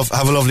lots of love.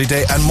 Have a lovely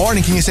day. And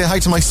morning, can you say hi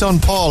to my son,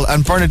 Paul,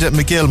 and Bernadette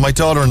McGill, my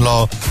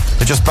daughter-in-law.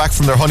 They're just back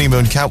from their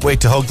honeymoon. Can't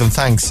wait to hug them.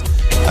 Thanks.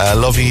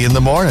 Love you in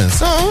the morning.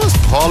 So,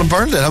 Paul and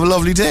Bernadette, have a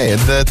lovely day. And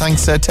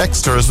thanks,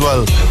 Texter, as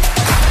well,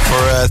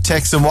 for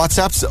texts and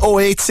WhatsApps.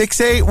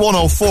 0868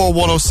 104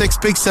 106.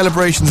 Big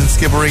celebrations in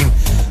Skibbereen.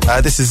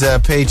 This is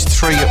page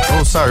 3.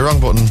 Oh, sorry, wrong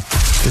button.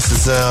 This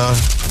is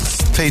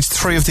page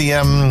 3 of the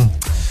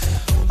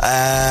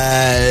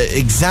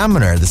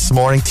Examiner this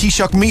morning.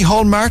 Taoiseach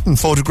Micheál Martin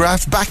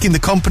photographed back in the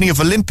company of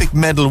Olympic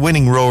medal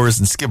winning rowers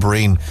in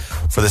Skibbereen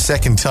for the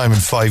second time in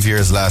 5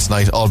 years last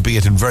night,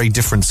 albeit in very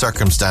different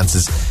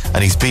circumstances,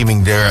 and he's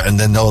beaming there, and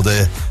then all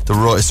the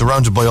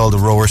surrounded by all the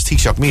rowers.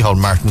 Taoiseach Micheál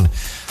Martin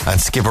and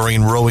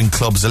Skibbereen Rowing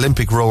Club's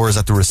Olympic rowers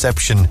at the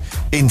reception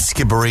in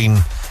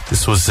Skibbereen.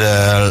 This was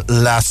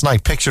last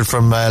night. Pictured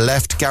from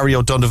left, Gary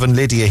O'Donovan,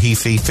 Lydia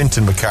Heafy,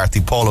 Fintan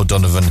McCarthy, Paul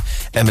O'Donovan,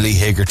 Emily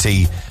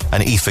Hagerty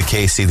and Aoife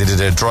Casey. They did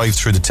a drive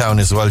through the town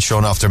as well,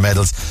 showing off their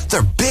medals.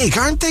 They're big,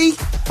 aren't they?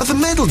 Are the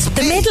medals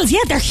big? The medals, yeah,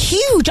 they're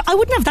huge. I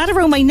wouldn't have that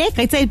around my neck.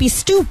 I'd say I'd be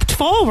stooped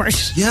forward.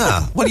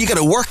 Yeah. Well, you got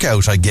to work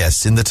out, I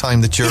guess, in the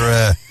time that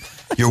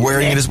you're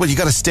wearing it as well. You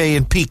got to stay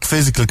in peak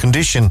physical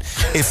condition,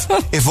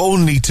 if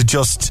only to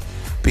just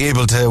be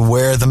able to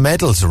wear the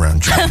medals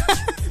around you.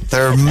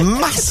 They're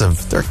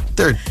massive.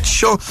 They're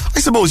show. I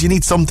suppose you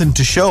need something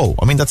to show.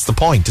 I mean, that's the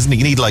point, isn't it?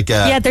 You need like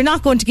a... Yeah, they're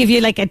not going to give you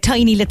like a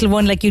tiny little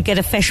one like you'd get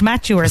a Fesh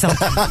Matthew or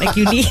something. Like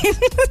you need...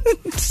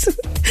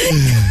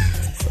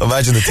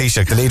 Imagine the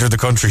Taoiseach, the leader of the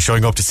country,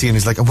 showing up to see him.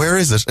 He's like, where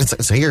is it?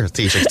 It's here,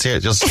 Taoiseach. It's here.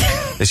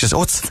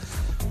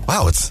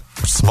 It's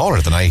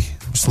smaller than I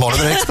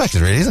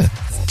expected, really, isn't it?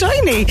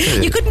 Tiny.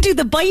 You couldn't do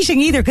the biting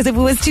either, because if it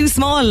was too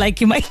small,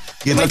 like you might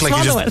look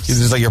like you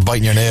just like you're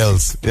biting your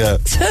nails. Yeah.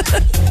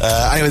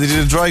 Anyway, they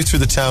did a drive through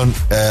the town,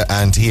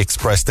 and he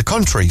expressed the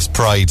country's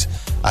pride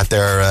at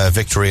their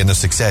victory and their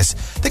success.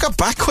 They got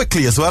back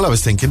quickly as well, I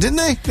was thinking, didn't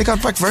they? They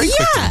got back very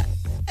quickly. Yeah.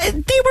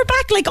 They were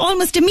back like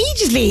almost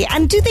immediately,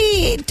 and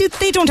they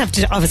don't have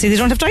to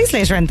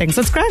isolate or anything,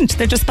 so it's grand.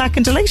 They're just back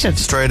and delighted.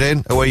 Straight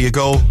in, away you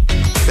go.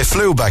 They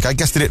flew back. I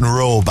guess they didn't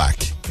row back.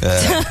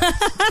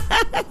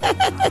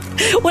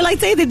 Well, I'd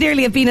say they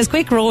nearly have been as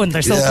quick rowing.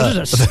 They're so good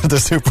at it. They're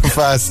super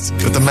fast.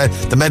 But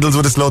the medals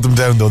would have slowed them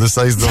down, though. The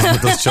size of those,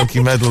 with those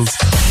chunky medals.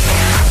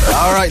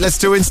 All right, let's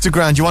do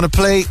Instagram. Do you want to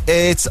play?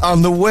 It's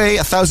on the way.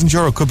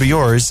 €1,000 could be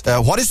yours.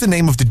 What is the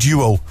name of the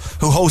duo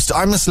who host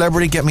I'm a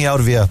Celebrity, Get Me Out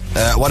of Here?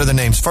 What are the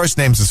names? First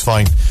names is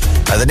fine.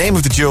 The name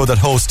of the duo that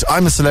host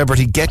I'm a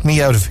Celebrity, Get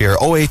Me Out of Here.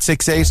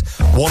 0868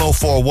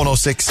 104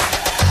 106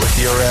 with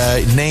your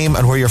name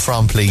and where you're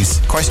from,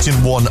 please. Question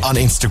 1 on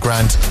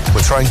Instagram.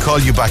 We'll try and call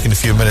you back in a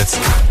few minutes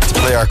to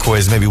play our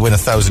quiz, maybe win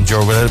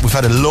 €1,000. We've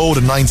had a load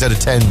of 9s out of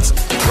 10s.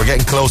 We're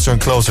getting closer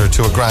and closer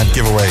to a grand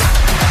giveaway.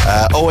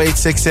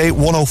 0868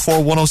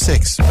 104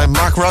 106.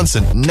 Mark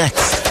Ronson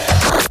next.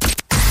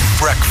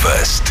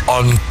 Breakfast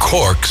on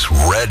Cork's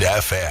Red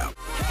FM.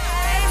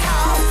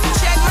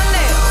 Check my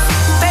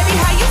nails. Baby,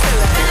 how you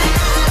feeling?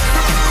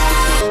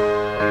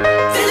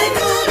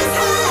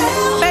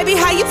 Baby,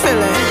 how you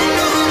feeling?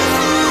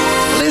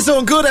 Lizzo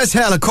and Good As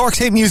Hell at Cork's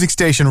hit music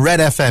station,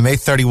 Red FM,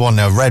 8:31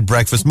 now. Red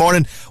Breakfast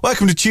morning.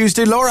 Welcome to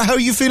Tuesday. Laura, how are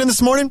you feeling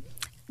this morning?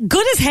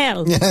 Good as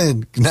hell. Yeah,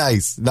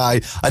 nice.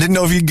 I didn't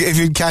know if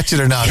you'd catch it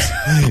or not.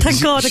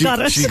 Thank God I got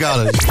it. She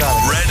got it.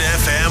 Red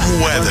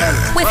FM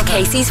weather. With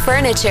Casey's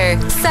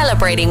Furniture,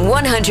 celebrating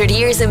 100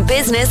 years in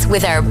business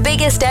with our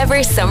biggest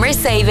ever summer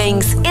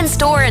savings. In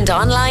store and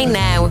online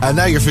now. And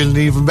now you're feeling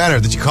even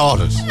better that you caught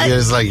it. You're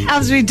just like,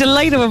 absolutely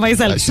delighted with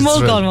myself.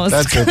 Smug almost.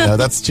 That's it now.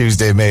 That's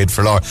Tuesday made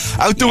for Laura.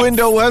 Out the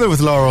window weather with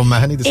Laura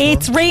O'Mahony this morning.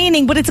 It's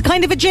raining, but it's a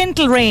kind of a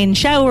gentle rain,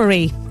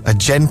 showery. A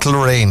gentle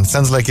rain.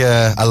 Sounds like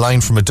a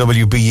line from a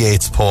W.B.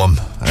 Yeats poem.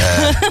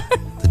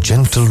 The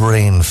gentle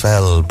rain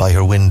fell by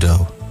her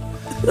window.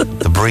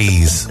 The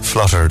breeze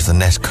fluttered the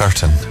net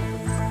curtain.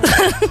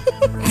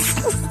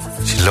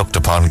 She looked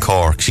upon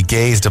Cork. She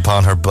gazed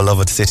upon her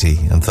beloved city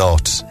and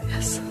thought,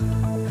 yes,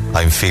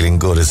 I'm feeling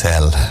good as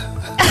hell.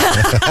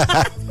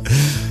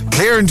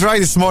 Clear and dry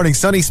this morning.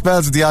 Sunny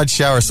spells with the odd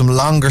shower. Some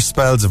longer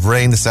spells of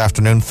rain this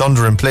afternoon.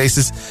 Thunder in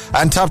places.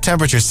 And top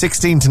temperature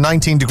 16 to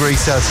 19 degrees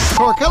Celsius.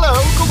 Cork, hello.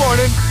 Good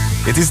morning.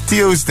 It is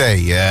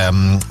Tuesday.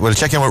 We'll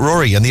check in with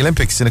Rory and the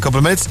Olympics in a couple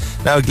of minutes.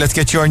 Now let's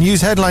get your news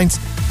headlines.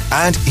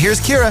 And here's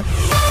Ciara.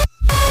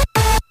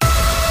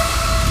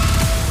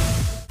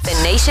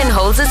 The nation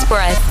holds its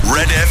breath.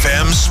 Red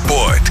FM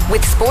Sport.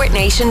 With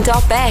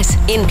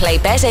SportNation.bet. In-play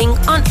betting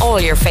on all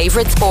your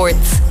favourite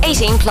sports.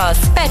 18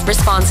 plus. Bet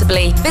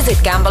responsibly. Visit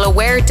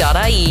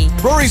gambleaware.ie.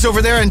 Rory's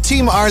over there and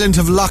Team Ireland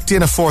have locked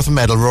in a fourth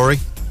medal, Rory.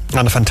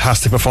 And a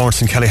fantastic performance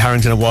from Kelly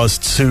Harrington it was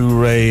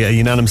to a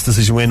unanimous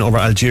decision win over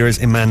Algeria's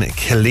Iman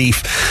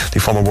Khalif. The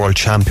former world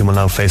champion will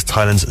now face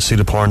Thailand's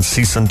Sudaporn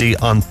Sisundi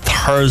on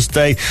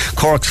Thursday.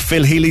 Cork's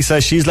Phil Healy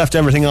says she's left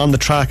everything on the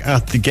track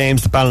at the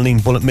games. The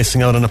Ballonine Bullet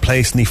missing out on a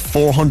place in the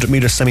 400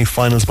 metre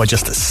semi-finals by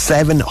just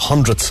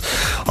 7/100ths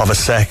of a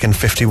second.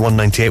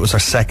 51.98 was her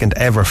second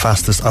ever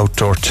fastest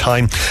outdoor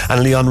time.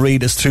 And Leon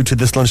Reid is through to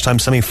this lunchtime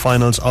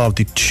semi-finals of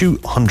the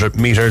 200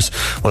 metres.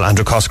 Well,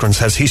 Andrew Coscoran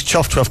says he's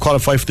chuffed to have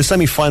qualified for the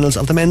semi-finals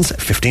of the men's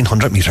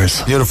 1500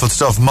 metres. Beautiful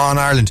stuff. Mon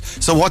Ireland.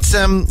 So what's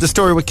the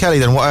story with Kelly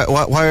then?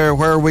 Where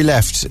are we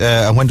left?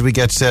 And when do we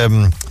get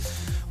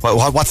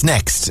what's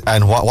next?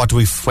 And when do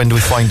we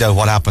find out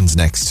what happens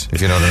next, if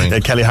you know what I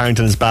mean? Kelly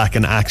Harrington is back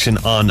in action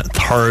on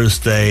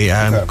Thursday.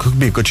 Could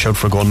be a good shout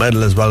for a gold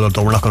medal as well,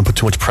 although we're not going to put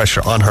too much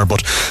pressure on her.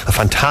 But a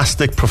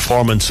fantastic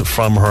performance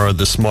from her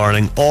this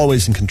morning,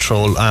 always in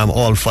control.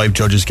 All 5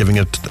 judges giving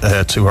it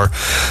to her,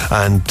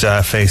 and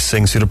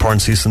facing Sudaporn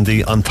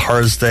Sisundi on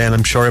Thursday, and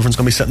I'm sure everyone's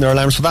going to be setting their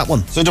alarms for that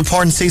one.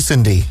 Sudaporn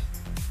Sisundi.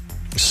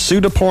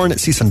 Sudaporn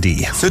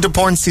Sisundi.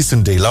 Sudaporn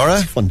Sisundi,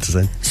 Laura? Fun to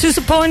say.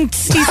 Sudaporn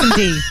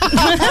Sisundi.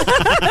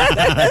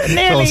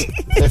 Nearly.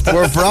 If there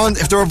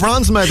were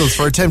bronze medals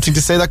for attempting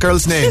to say that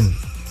girl's name,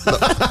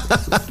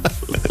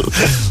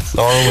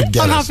 Laura would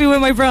get I'm happy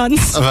with my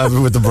bronze. I'm happy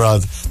with the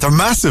bronze. They're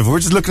massive. We're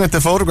just looking at the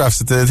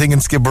photographs at the thing in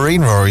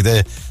Skibbereen, Rory.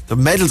 The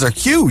medals are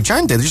huge,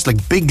 aren't they? They're just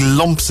like big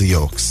lumps of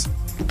yolks.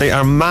 They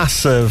are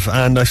massive,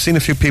 and I've seen a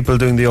few people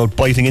doing the old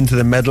biting into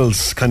the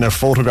medals kind of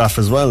photograph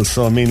as well.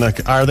 So I mean,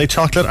 like, are they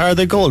chocolate? Are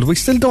they gold? We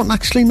still don't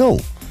actually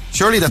know.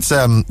 Surely that's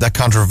that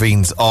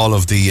contravenes all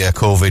of the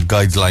COVID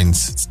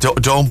guidelines.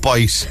 Don't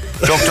bite.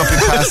 Don't be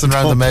passing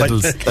around the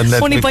medals. And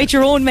only bite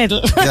your own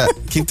medal. Yeah,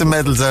 keep the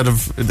medals out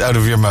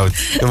of your mouth.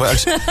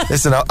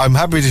 Listen, I'm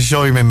happy to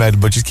show you my medal,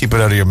 but just keep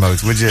it out of your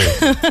mouth, would you?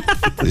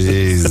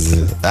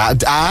 Jeez.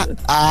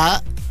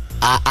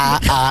 Just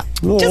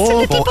a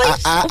little bite,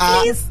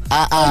 please.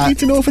 I need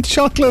to know if it's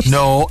chocolate.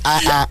 No.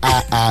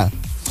 I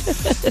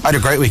had a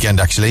great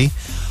weekend, actually.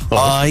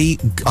 I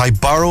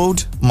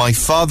borrowed my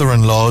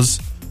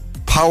father-in-law's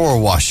power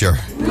washer.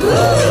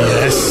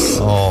 Yes.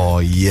 Oh,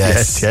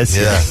 yes.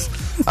 Yes.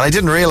 And I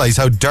didn't realise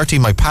how dirty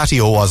my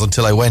patio was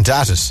until I went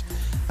at it.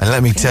 And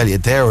let me tell you,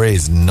 there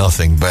is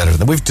nothing better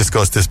than... We've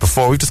discussed this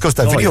before. We've discussed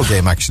that video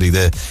game, actually.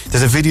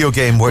 There's a video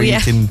game where you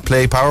can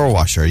play power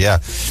washer, yeah.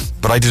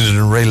 But I did it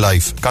in real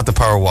life. Got the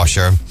power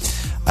washer,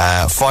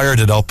 fired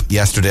it up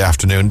yesterday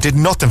afternoon, did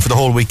nothing for the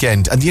whole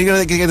weekend. And you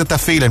get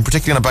that feeling,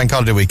 particularly on a bank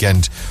holiday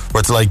weekend, where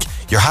it's like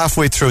you're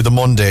halfway through the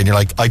Monday and you're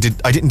like, I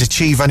didn't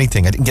achieve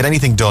anything. I didn't get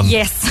anything done.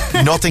 Yes.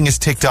 Nothing is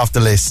ticked off the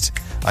list.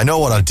 I know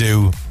what I'll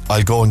do.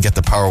 I'll go and get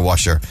the power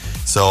washer.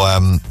 So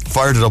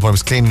fired it up. I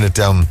was cleaning it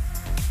down.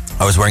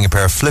 I was wearing a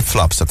pair of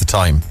flip-flops at the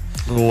time.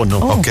 Oh,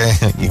 no. Okay,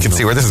 you can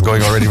see where this is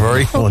going already,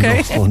 Rory.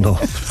 Okay. Oh, no.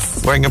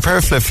 Wearing a pair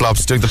of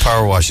flip-flops, doing the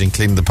power washing,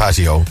 cleaning the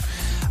patio,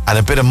 and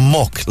a bit of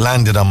muck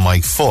landed on my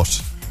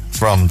foot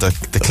from the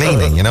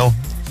cleaning, you know?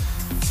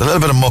 So a little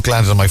bit of muck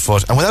landed on my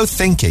foot, and without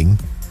thinking,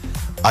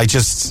 I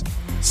just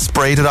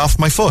sprayed it off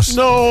my foot.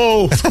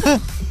 No!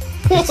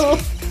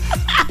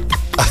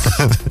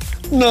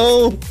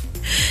 No!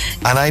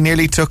 And I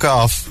nearly took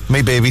off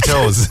my baby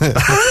toes.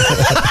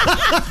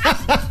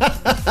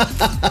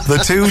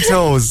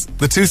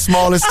 The two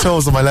smallest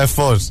toes on my left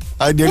foot,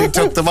 I nearly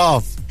took them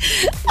off.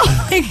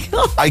 Oh my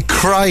God. I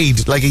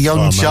cried like a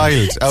young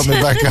child out in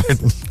my back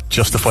garden.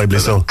 Justifiably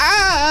so.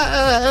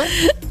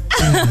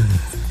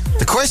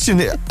 The question,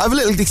 I have a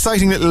little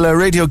exciting little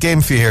radio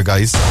game for you here,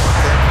 guys. Okay.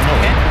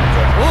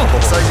 Oh,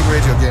 exciting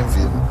radio game for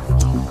you.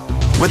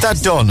 With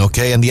that done,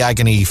 okay, and the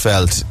agony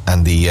felt,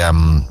 and the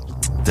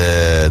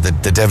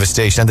the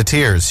devastation and the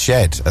tears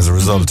shed as a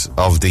result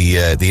of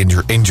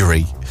the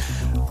injury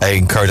I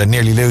incurred and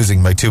nearly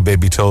losing my 2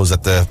 baby toes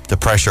at the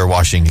pressure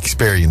washing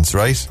experience,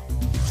 right?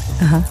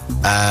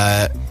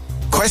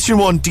 Question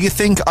 1, do you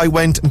think I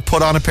went and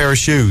put on a pair of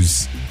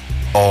shoes,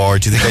 or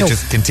do you think I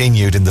just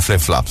continued in the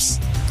flip-flops?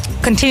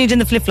 Continued in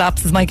the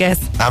flip-flops is my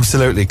guess.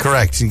 Absolutely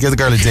correct. You give the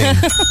girl a ding.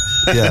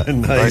 Yeah,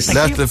 nice. Right,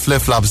 left the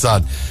flip-flops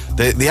on.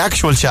 The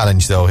actual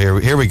challenge, though,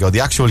 here we go. The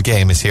actual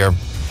game is here.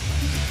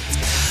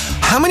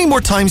 How many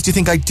more times do you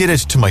think I did it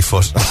to my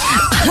foot?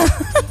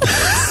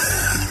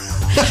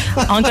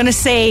 I'm going to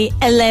say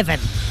 11.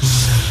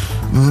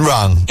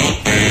 Wrong.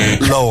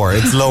 Lower.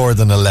 It's lower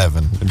than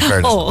 11, in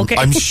fairness. Oh, okay.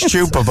 I'm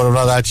stupid, but I'm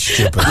not that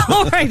stupid.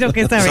 All right,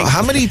 okay, sorry. So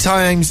how many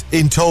times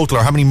in total,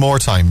 or how many more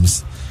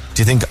times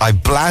do you think I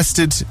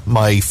blasted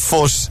my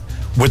foot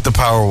with the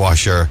power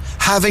washer,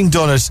 having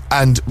done it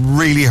and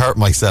really hurt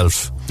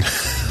myself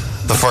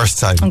the first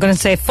time? I'm going to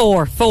say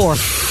 4.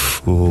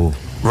 Ooh.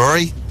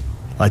 Rory?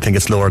 I think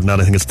it's lower than that.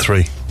 I think it's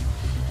 3.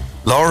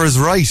 Laura's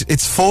right.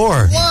 It's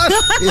 4. What?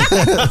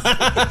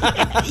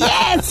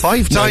 Yes!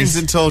 5 times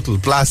in total.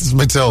 Blasted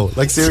my toe.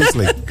 Like,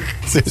 seriously.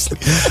 Seriously.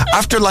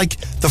 After, like,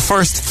 the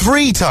first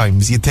 3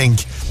 times, you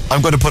think,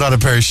 I'm going to put on a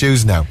pair of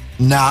shoes now.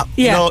 Nah.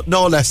 Yeah.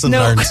 No lesson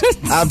learned.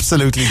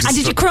 Absolutely. And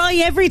did you cry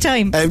every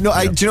time? No,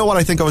 do you know what?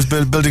 I think I was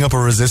building up a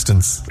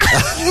resistance.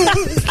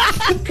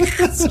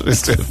 That's what I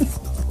was doing.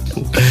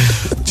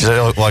 Do you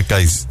know what,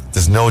 guys?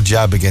 There's no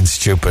jab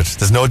against stupid.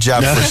 There's no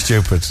jab for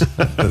stupid.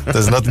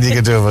 There's nothing you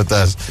can do about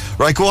that.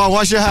 Right, go on,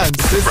 wash your hands.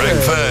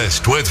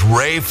 Breakfast with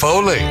Ray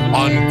Foley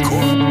on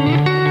Cork.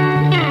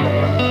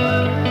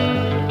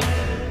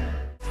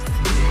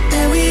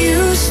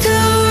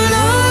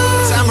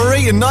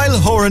 Marie and Niall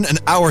Horan, an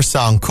hour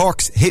song,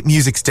 Cork's hit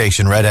music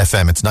station, Red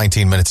FM. It's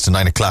 19 minutes to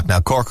 9 o'clock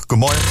now. Cork, good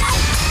morning.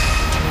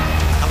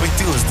 How we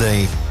do is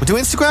we do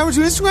Instagram?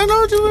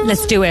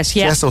 Let's do it,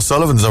 yeah. Jess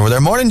O'Sullivan's over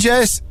there. Morning,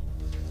 Jess.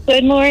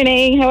 Good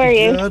morning. How are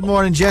you? Good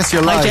morning, Jess.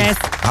 You're live. Hi, Jess.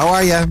 How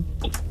are you?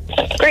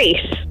 Great.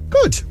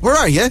 Good. Where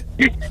are you?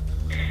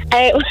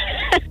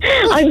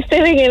 I'm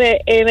sitting in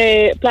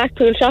a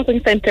Blackpool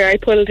shopping centre. I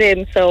pulled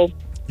in, so...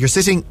 We're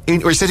sitting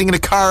in a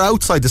car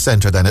outside the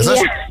centre then, is it?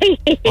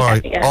 Yeah. All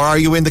right. Yeah. Or are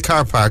you in the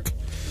car park?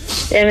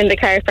 I'm in the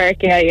car park,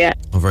 yeah.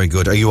 Oh, very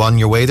good. Are you on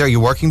your way there? Are you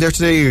working there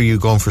today, or are you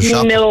going for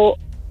shopping?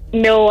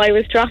 No, I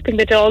was dropping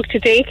the dog to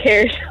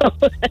daycare, so...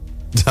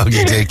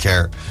 Doggy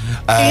daycare.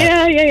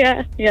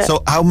 Yeah.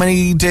 So how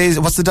many days...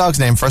 What's the dog's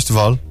name, first of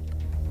all?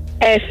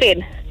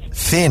 Finn.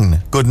 Finn.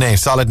 Good name.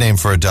 Solid name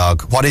for a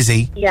dog. What is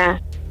he? Yeah.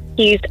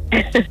 He's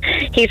a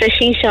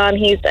Shishan.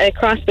 He's a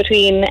cross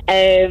between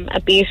a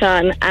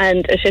Bichon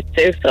and a Shih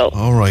Tzu. So.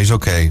 All right,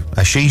 okay.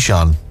 A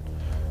Shishan.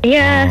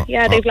 Yeah,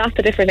 they've lots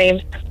of different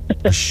names.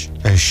 a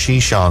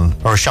Shishan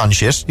or a Shan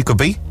shit. It could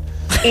be.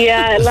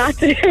 Yeah,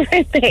 lots of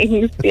different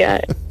things.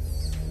 Yeah.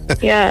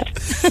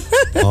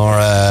 Or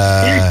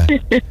a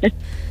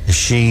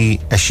Shih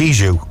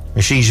Tzu.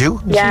 A Shih Tzu.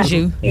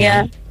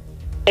 Yeah.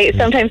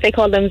 Sometimes they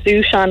call them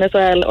Zushan as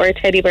well, or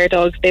teddy bear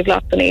dogs. They've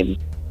lots of names.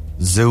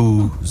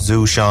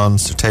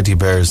 Shans, teddy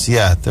bears.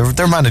 Yeah,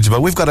 they're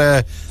manageable. We've got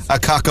a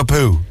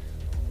cockapoo.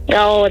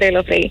 Oh, they're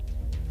lovely.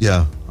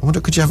 Yeah. I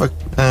wonder, could you have a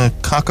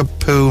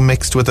cockapoo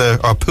mixed with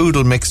or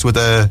poodle mixed with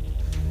a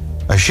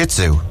Shih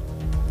Tzu?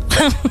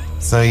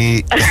 So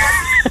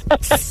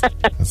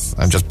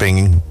I'm just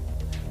being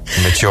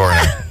mature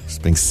now.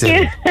 Just being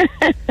silly.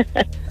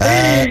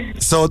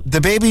 So the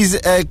baby's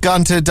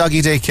gone to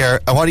doggy daycare.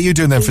 And what are you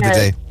doing then for the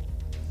day?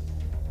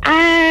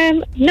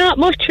 Not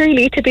much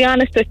really, to be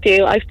honest with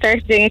you. I've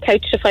started doing a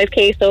couch to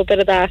 5k, so a bit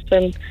of that,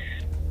 and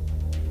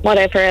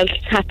whatever else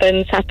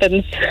happens.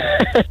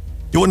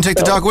 You wouldn't take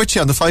the dog with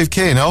you on the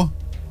 5k, no?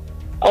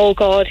 Oh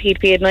God, he'd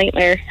be a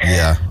nightmare.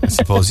 Yeah, I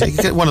suppose. You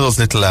could get one of those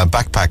little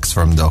backpacks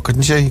for him, though,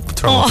 couldn't you? You could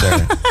throw him up there.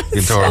 You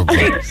could throw him up.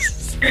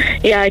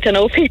 Yeah, I don't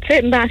know if he'd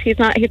fit in that. He's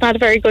not a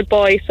very good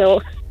boy,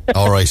 so.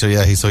 All right, so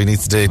yeah, he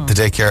needs the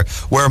daycare.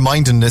 We're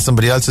minding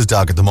somebody else's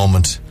dog at the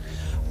moment,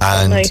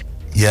 and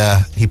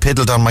yeah, he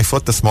piddled on my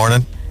foot this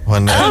morning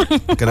when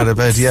got out of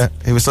bed. Yeah,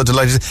 he was so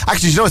delighted.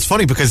 Actually, you know, it's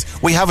funny because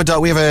we have a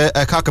dog. We have a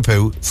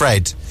cockapoo,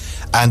 Fred,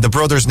 and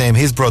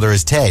his brother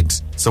is Ted.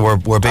 So we're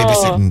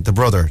babysitting the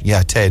brother.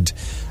 Yeah, Ted.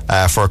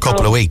 For a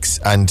couple of weeks,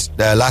 and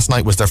last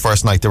night was their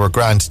first night. They were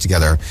grand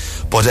together,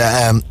 but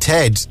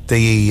Ted,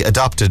 the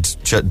adopted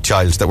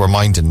child that we're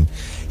minding,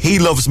 he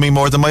loves me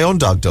more than my own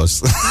dog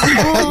does.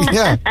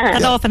 Yeah,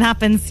 that often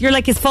happens. You're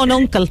like his fun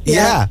uncle.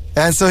 Yeah,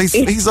 and so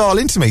he's all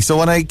into me. So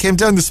when I came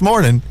down this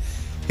morning,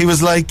 he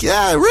was like,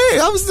 "Yeah, Ray,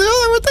 I was the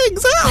other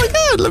things. Oh my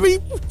God, let me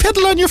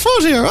piddle on your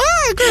foot here.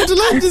 Great,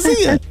 delighted to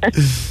see you."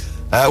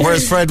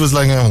 Whereas Fred was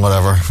like,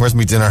 whatever, where's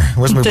my dinner?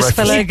 Where's my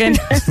breakfast? Again.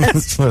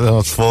 It's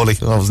Foley.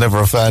 I was never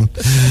a fan.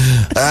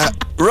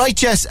 Right,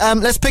 Jess,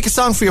 let's pick a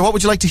song for you. What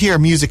would you like to hear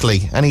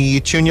musically? Any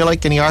tune you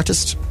like? Any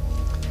artist?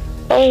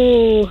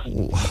 Oh.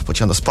 Put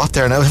you on the spot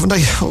there now, haven't I?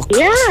 Oh, God.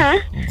 Yeah.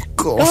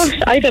 Gosh,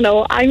 I don't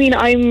know. I mean,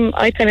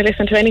 I kind of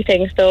listen to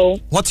anything, so...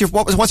 What's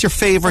your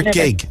favourite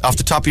gig off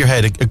the top of your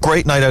head? A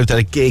great night out at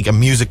a gig, a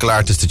musical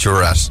artist that you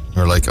were at.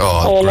 You're like,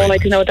 oh no,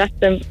 like, no, that's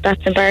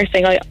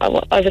embarrassing. I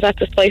was at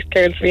the Spice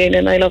Girls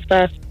reunion. I love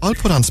that. I'll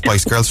put on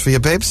Spice Girls for you,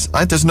 babes.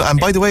 And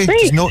by the way,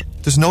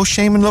 there's no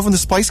shame in loving the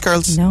Spice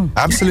Girls. No.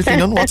 Absolutely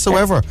none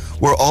whatsoever.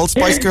 We're all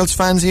Spice Girls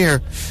fans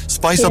here.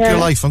 Spice up your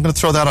life. I'm going to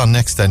throw that on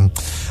next then.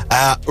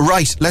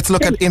 Right, let's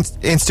look at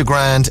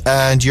Instagram,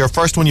 and your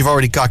first one you've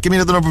already got. Give me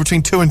another number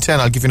between 2 and 10.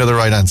 I'll give you another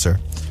right answer.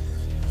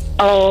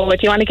 Oh, do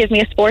you want to give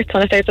me a sports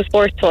one if there's a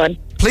sports one?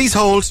 Please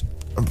hold.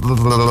 The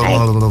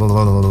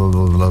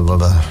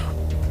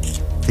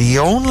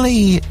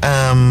only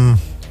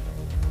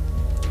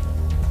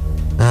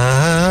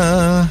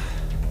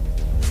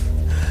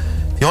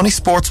the only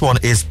sports one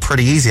is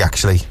pretty easy,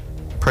 actually.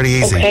 Pretty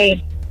easy.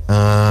 Okay.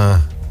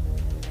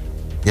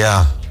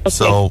 Yeah. Okay.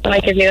 So I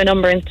give you a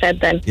number instead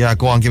then. Yeah,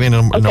 go on, give me a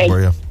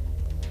number, yeah.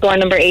 Go on,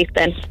 number 8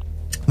 then.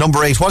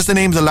 Number 8. What's the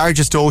name of the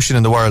largest ocean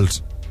in the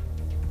world?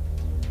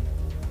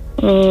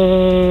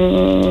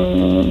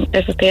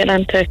 Is it the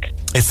Atlantic?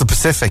 It's the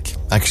Pacific,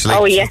 actually.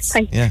 Oh, yes.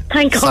 Thank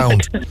God.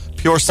 Sound.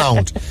 Pure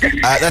sound.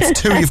 That's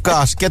 2 you've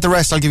got. Get the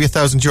rest. I'll give you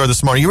 €1,000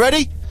 this morning. You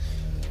ready?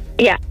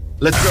 Yeah.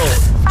 Let's go.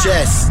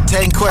 Jess,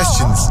 10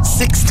 questions.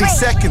 60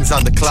 seconds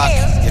on the clock.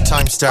 Your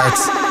time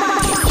starts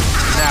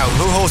now.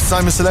 Who hosts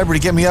I'm a Celebrity?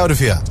 Get me out of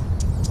here.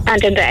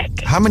 And in deck.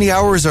 How many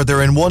hours are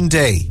there in one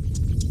day?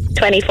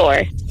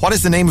 24. What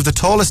is the name of the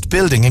tallest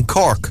building in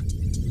Cork?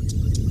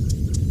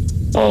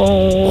 It's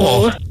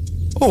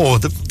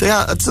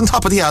on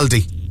top of the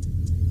Aldi.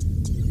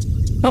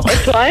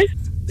 It's what?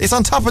 It's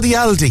on top of the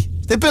Aldi.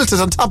 They built it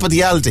on top of the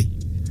Aldi.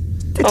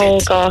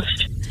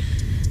 Gosh.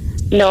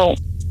 No.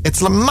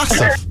 It's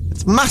massive.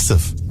 It's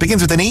massive.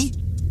 Begins with an E.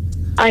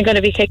 I'm going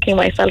to be kicking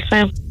myself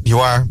now. You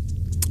are.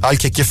 I'll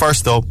kick you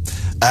first, though.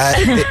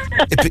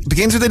 It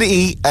begins with an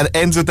E and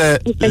ends with a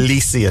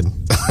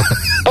Elysian.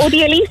 Oh,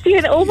 the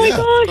Elysian. Oh, my gosh.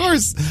 Of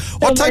course.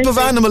 What type of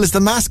animal is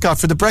the mascot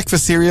for the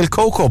breakfast cereal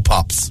Cocoa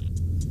Pops?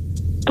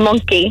 A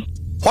monkey.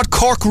 What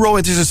Cork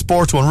rowing, this is a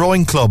sport one,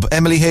 rowing club,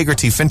 Emily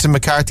Hagerty, Fintan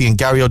McCarthy and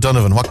Gary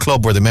O'Donovan, what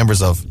club were they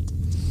members of?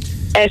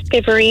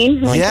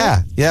 Skibbereen.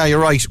 Yeah, you're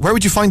right. Where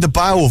would you find the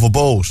bow of a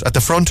boat? At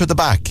the front or the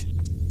back?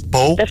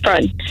 Bow? The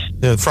front.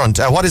 The front.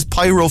 What is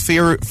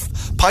pyrophobia,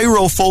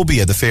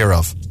 the fear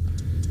of?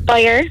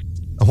 Fire.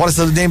 What is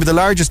the name of the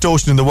largest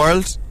ocean in the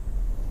world?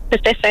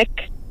 Pacific.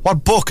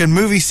 What book and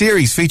movie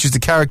series features the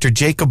character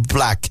Jacob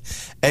Black,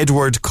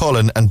 Edward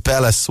Cullen and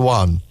Bella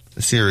Swan?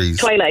 The series.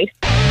 Twilight.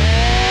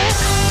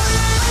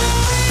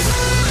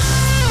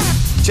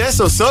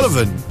 Jess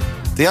O'Sullivan.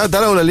 That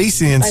old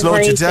Elysian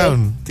slowed you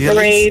down.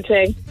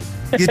 Raging.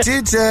 You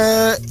did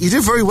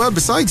very well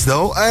besides,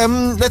 though.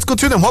 Let's go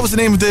through them. What was the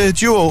name of the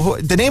duo?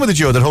 The name of the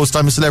duo that hosts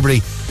I'm a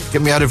Celebrity.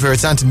 Get me out of here.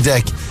 It's Ant and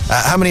Deck.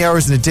 How many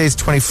hours in a day is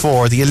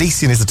 24? The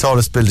Elysian is the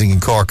tallest building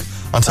in Cork.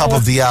 On top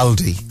of the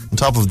Aldi. On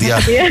top of the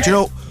Aldi. Yeah. Do you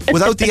know,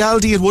 without the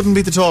Aldi, it wouldn't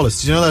be the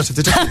tallest. Do you know that?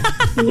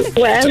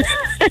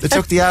 They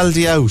took the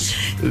Aldi out.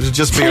 It would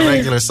just be a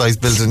regular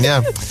sized building,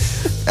 yeah.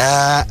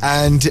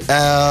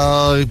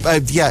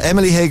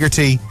 Emily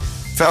Hagerty.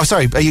 Oh,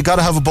 sorry, you got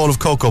to have a bowl of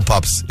Cocoa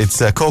Pops.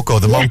 It's Coco,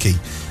 the monkey.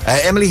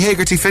 Emily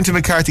Hagerty, Fintan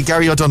McCarthy,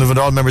 Gary O'Donovan,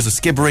 all members of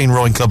Skibbereen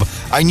Rowing Club.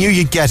 I knew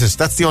you'd get it.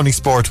 That's the only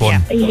sport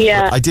one.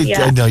 Yeah. I did.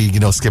 Yeah. I know you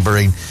know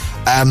Skibbereen.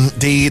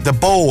 The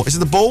bow. Is it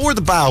the bow or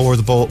the bow or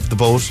the boat? The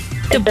bow,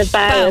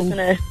 isn't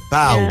it?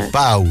 Bow.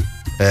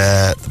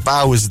 The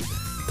bow is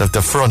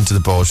the front of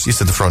the boat. You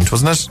said the front,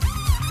 wasn't it?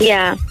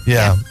 Yeah.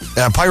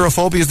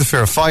 Pyrophobia is the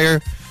fear of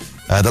fire.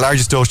 The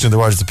largest ocean in the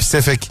world is the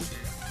Pacific.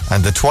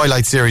 And the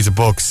Twilight series of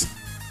books,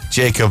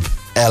 Jacob,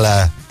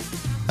 Bella,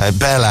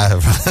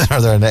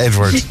 rather than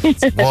Edward.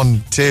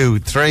 1, 2,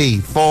 3,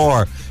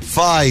 4,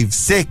 5,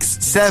 6,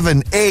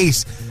 7,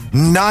 8,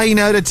 9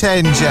 out of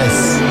 10,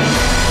 Jess.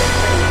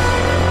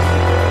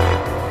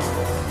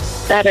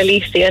 That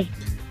Elysian.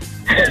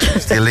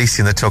 It's the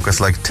Elysian that took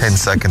us like 10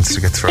 seconds to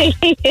get through.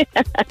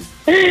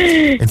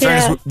 In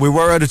fairness, we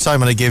were out of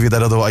time and I gave you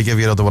that other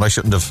one. I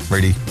shouldn't have,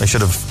 really. I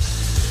should have.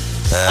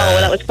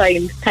 That was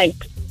fine.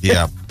 Thanks.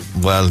 Yeah.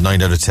 Well,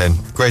 9 out of 10.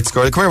 Great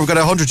score. Come here, we've got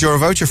a €100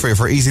 voucher for you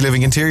for Easy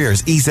Living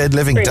Interiors.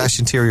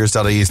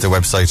 ezliving-interiors.ie is their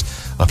website.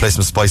 I'll play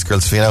some Spice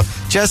Girls for you now.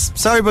 Jess,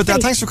 sorry about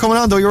that. Thanks for coming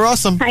on, though. You're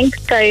awesome. Thanks,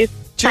 guys.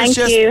 Cheers,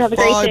 Thank you. Have a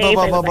great day.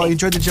 Bye.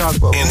 Enjoy the job.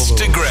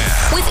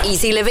 Instagram. With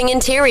Easy Living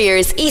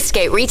Interiors,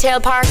 Eastgate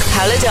Retail Park,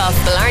 Howladuff,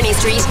 Blarney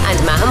Street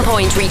and Mahon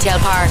Point Retail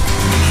Park.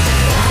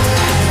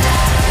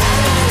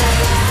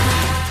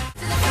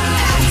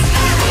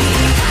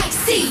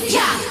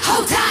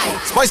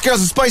 Spice Girls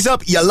and Spice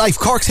Up your life.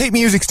 Cork's hit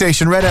music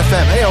station, Red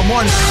FM. Hey,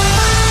 morning.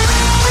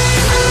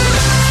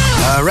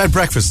 Red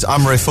Breakfast.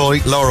 I'm Ray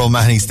Foley. Laura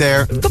O'Mahony's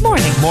there. Good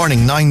morning.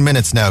 Morning. 9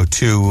 minutes now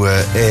to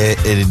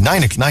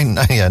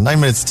 9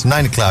 minutes to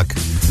 9 o'clock.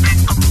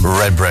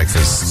 Red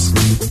Breakfast.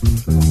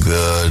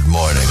 Good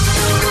morning.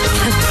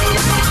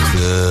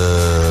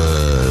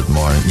 Good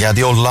morning. Yeah,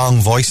 the old long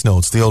voice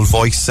notes, the old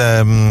voice,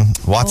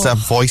 WhatsApp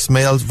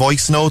voicemail,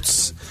 voice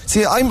notes.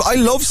 See, I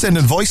love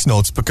sending voice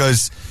notes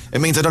because it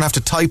means I don't have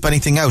to type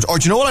anything out. Or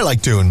do you know what I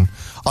like doing?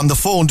 On the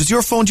phone. Do you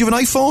have an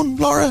iPhone,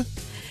 Laura?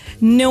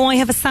 No, I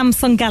have a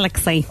Samsung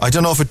Galaxy. I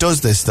don't know if it does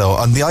this, though.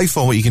 On the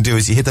iPhone, what you can do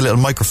is you hit the little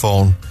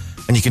microphone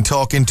and you can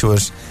talk into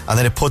it, and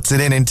then it puts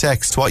it in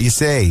text what you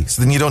say.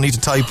 So then you don't need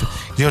to type.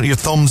 Your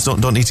thumbs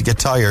don't need to get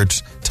tired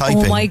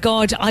typing. Oh my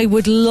God, I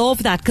would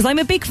love that, because I'm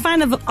a big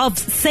fan of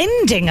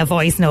sending a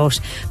voice note.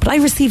 But I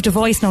received a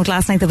voice note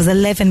last night that was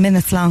 11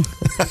 minutes long.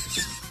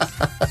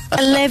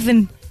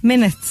 11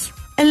 minutes.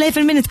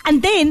 11 minutes.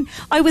 And then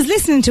I was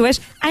listening to it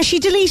and she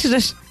deleted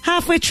it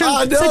halfway through.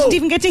 Oh, no. So I didn't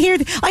even get to hear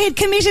it. I had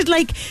committed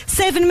like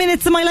 7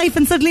 minutes of my life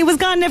and suddenly it was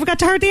gone. Never got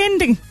to hear the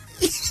ending.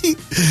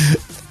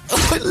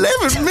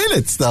 11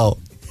 minutes though.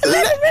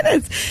 11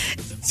 minutes.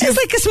 It's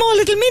like a small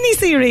little mini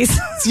series.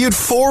 So you had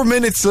 4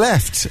 minutes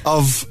left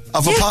of a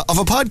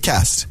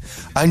podcast,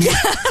 and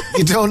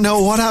you don't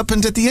know what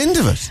happened at the end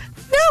of it.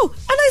 No.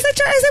 And I said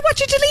to her, what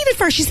you delete it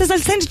for? She says, I'll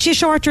send it to you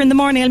shorter in the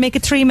morning. I'll make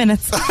it 3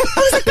 minutes. I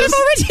was like, but I've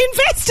already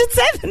invested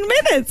 7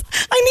 minutes.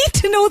 I need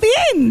to know the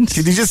end.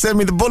 Can you just send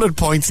me the bullet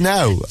points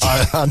now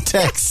on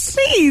text?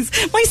 Please.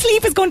 My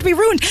sleep is going to be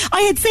ruined.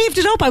 I had saved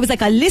it up. I was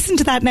like, I'll listen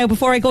to that now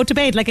before I go to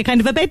bed, like a kind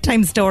of a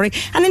bedtime story.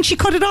 And then she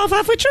cut it off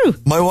halfway through.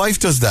 My wife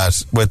does that.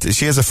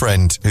 She has a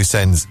friend who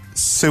sends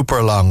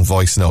super long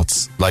voice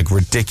notes, like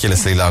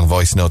ridiculously long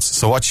voice notes.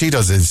 So what she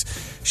does is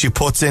she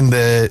puts in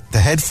the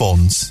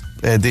headphones,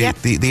 the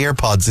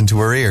AirPods into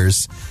her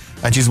ears,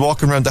 and she's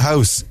walking around the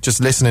house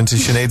just listening to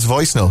Sinead's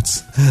voice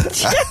notes.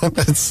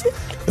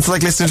 It's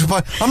like listening to a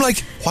pod. I'm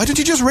like, why don't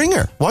you just ring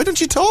her? Why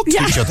don't you talk to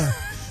each other?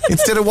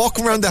 Instead of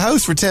walking around the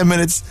house for 10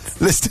 minutes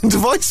listening to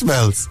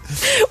voicemails.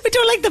 We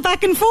don't like the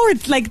back and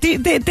forth. Like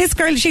this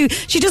girl, she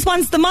just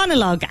wants the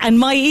monologue and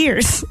my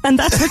ears, and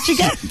that's what she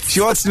gets.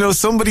 She wants to know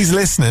somebody's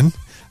listening.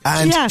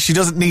 And she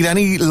doesn't need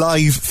any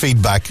live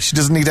feedback. She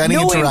doesn't need any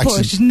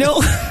interaction.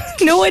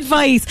 No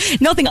advice,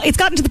 nothing. It's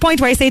gotten to the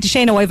point where I say to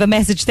Shane, I have a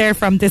message there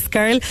from this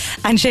girl,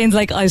 and Shane's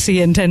like, I'll see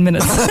you in 10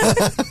 minutes.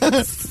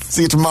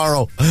 See you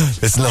tomorrow.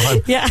 Listen,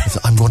 look,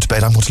 I'm going to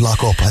bed. I'm going to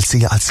lock up. I'll see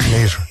you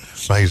later.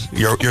 Right,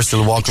 you're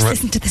still walking around.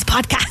 Listen to this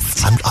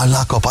podcast. I'll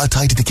lock up. I'll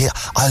tidy the gate.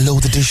 I'll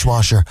load the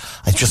dishwasher.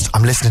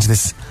 I'm listening to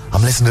this.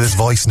 I'm listening to this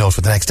voice note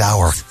for the next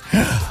hour.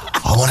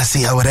 I want to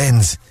see how it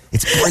ends.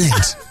 It's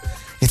brilliant.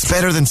 It's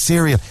better than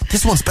Serial.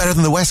 This one's better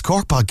than the West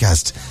Cork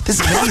podcast. This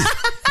is amazing.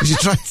 You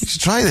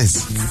should try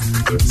this.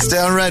 Stay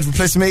on Red. We'll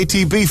play some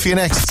ATB for you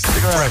next.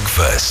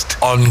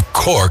 Breakfast on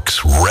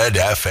Cork's Red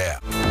FM.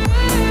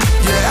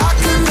 Yeah, I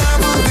can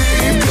never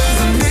leave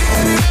 'cause I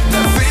need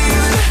that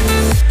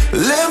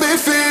feeling. Let me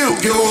feel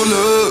your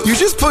love. You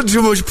just put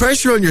too much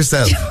pressure on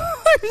yourself.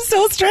 I'm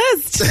so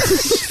stressed.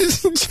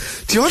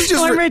 Do you want to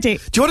just? I'm ready.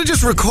 Do you want to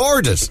just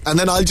record it and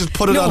then I'll just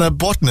put it on a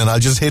button and I'll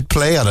just hit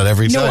play on it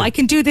every time? No, I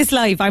can do this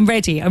live. I'm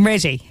ready.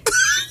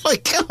 My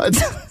God.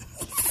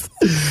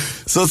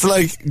 So it's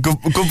like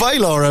goodbye,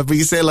 Laura, but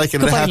you say like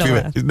in goodbye, a happy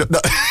Laura. way. No.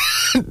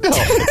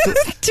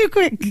 Too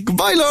quick.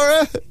 Goodbye,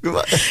 Laura.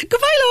 Goodbye,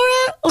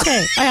 Laura.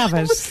 Okay, I have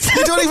it.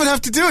 You don't even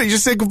have to do it. You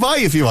just say goodbye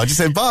if you want. Just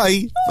say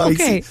bye.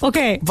 Okay.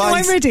 Bye. No,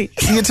 I'm ready.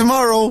 See you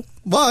tomorrow.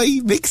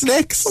 Bye. Mix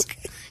next. Okay.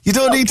 You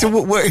don't need to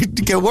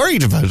get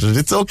worried about it.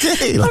 It's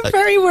okay. I'm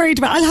very worried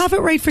about it. I'll have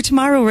it right for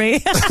tomorrow,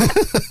 Ray.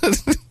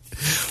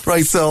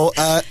 Right, so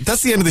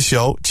that's the end of the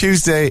show.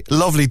 Tuesday,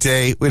 lovely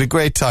day. We had a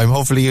great time.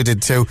 Hopefully you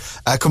did too.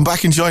 Come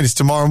back and join us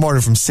tomorrow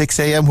morning from 6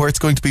 a.m. where it's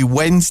going to be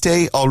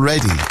Wednesday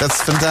already.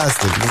 That's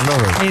fantastic.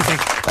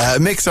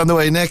 Amazing. Mix on the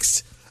way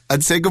next.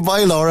 And say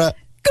goodbye, Laura.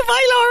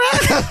 Goodbye,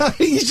 Laura.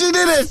 She did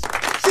it.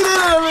 She did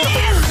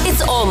it.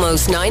 It's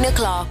almost 9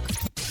 o'clock.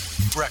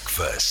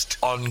 Breakfast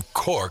on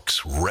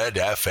Cork's Red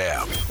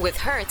FM. With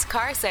Hertz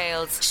Car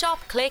Sales. Shop,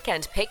 click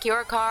and pick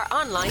your car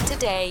online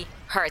today.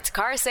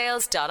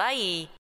 hertzcarsales.ie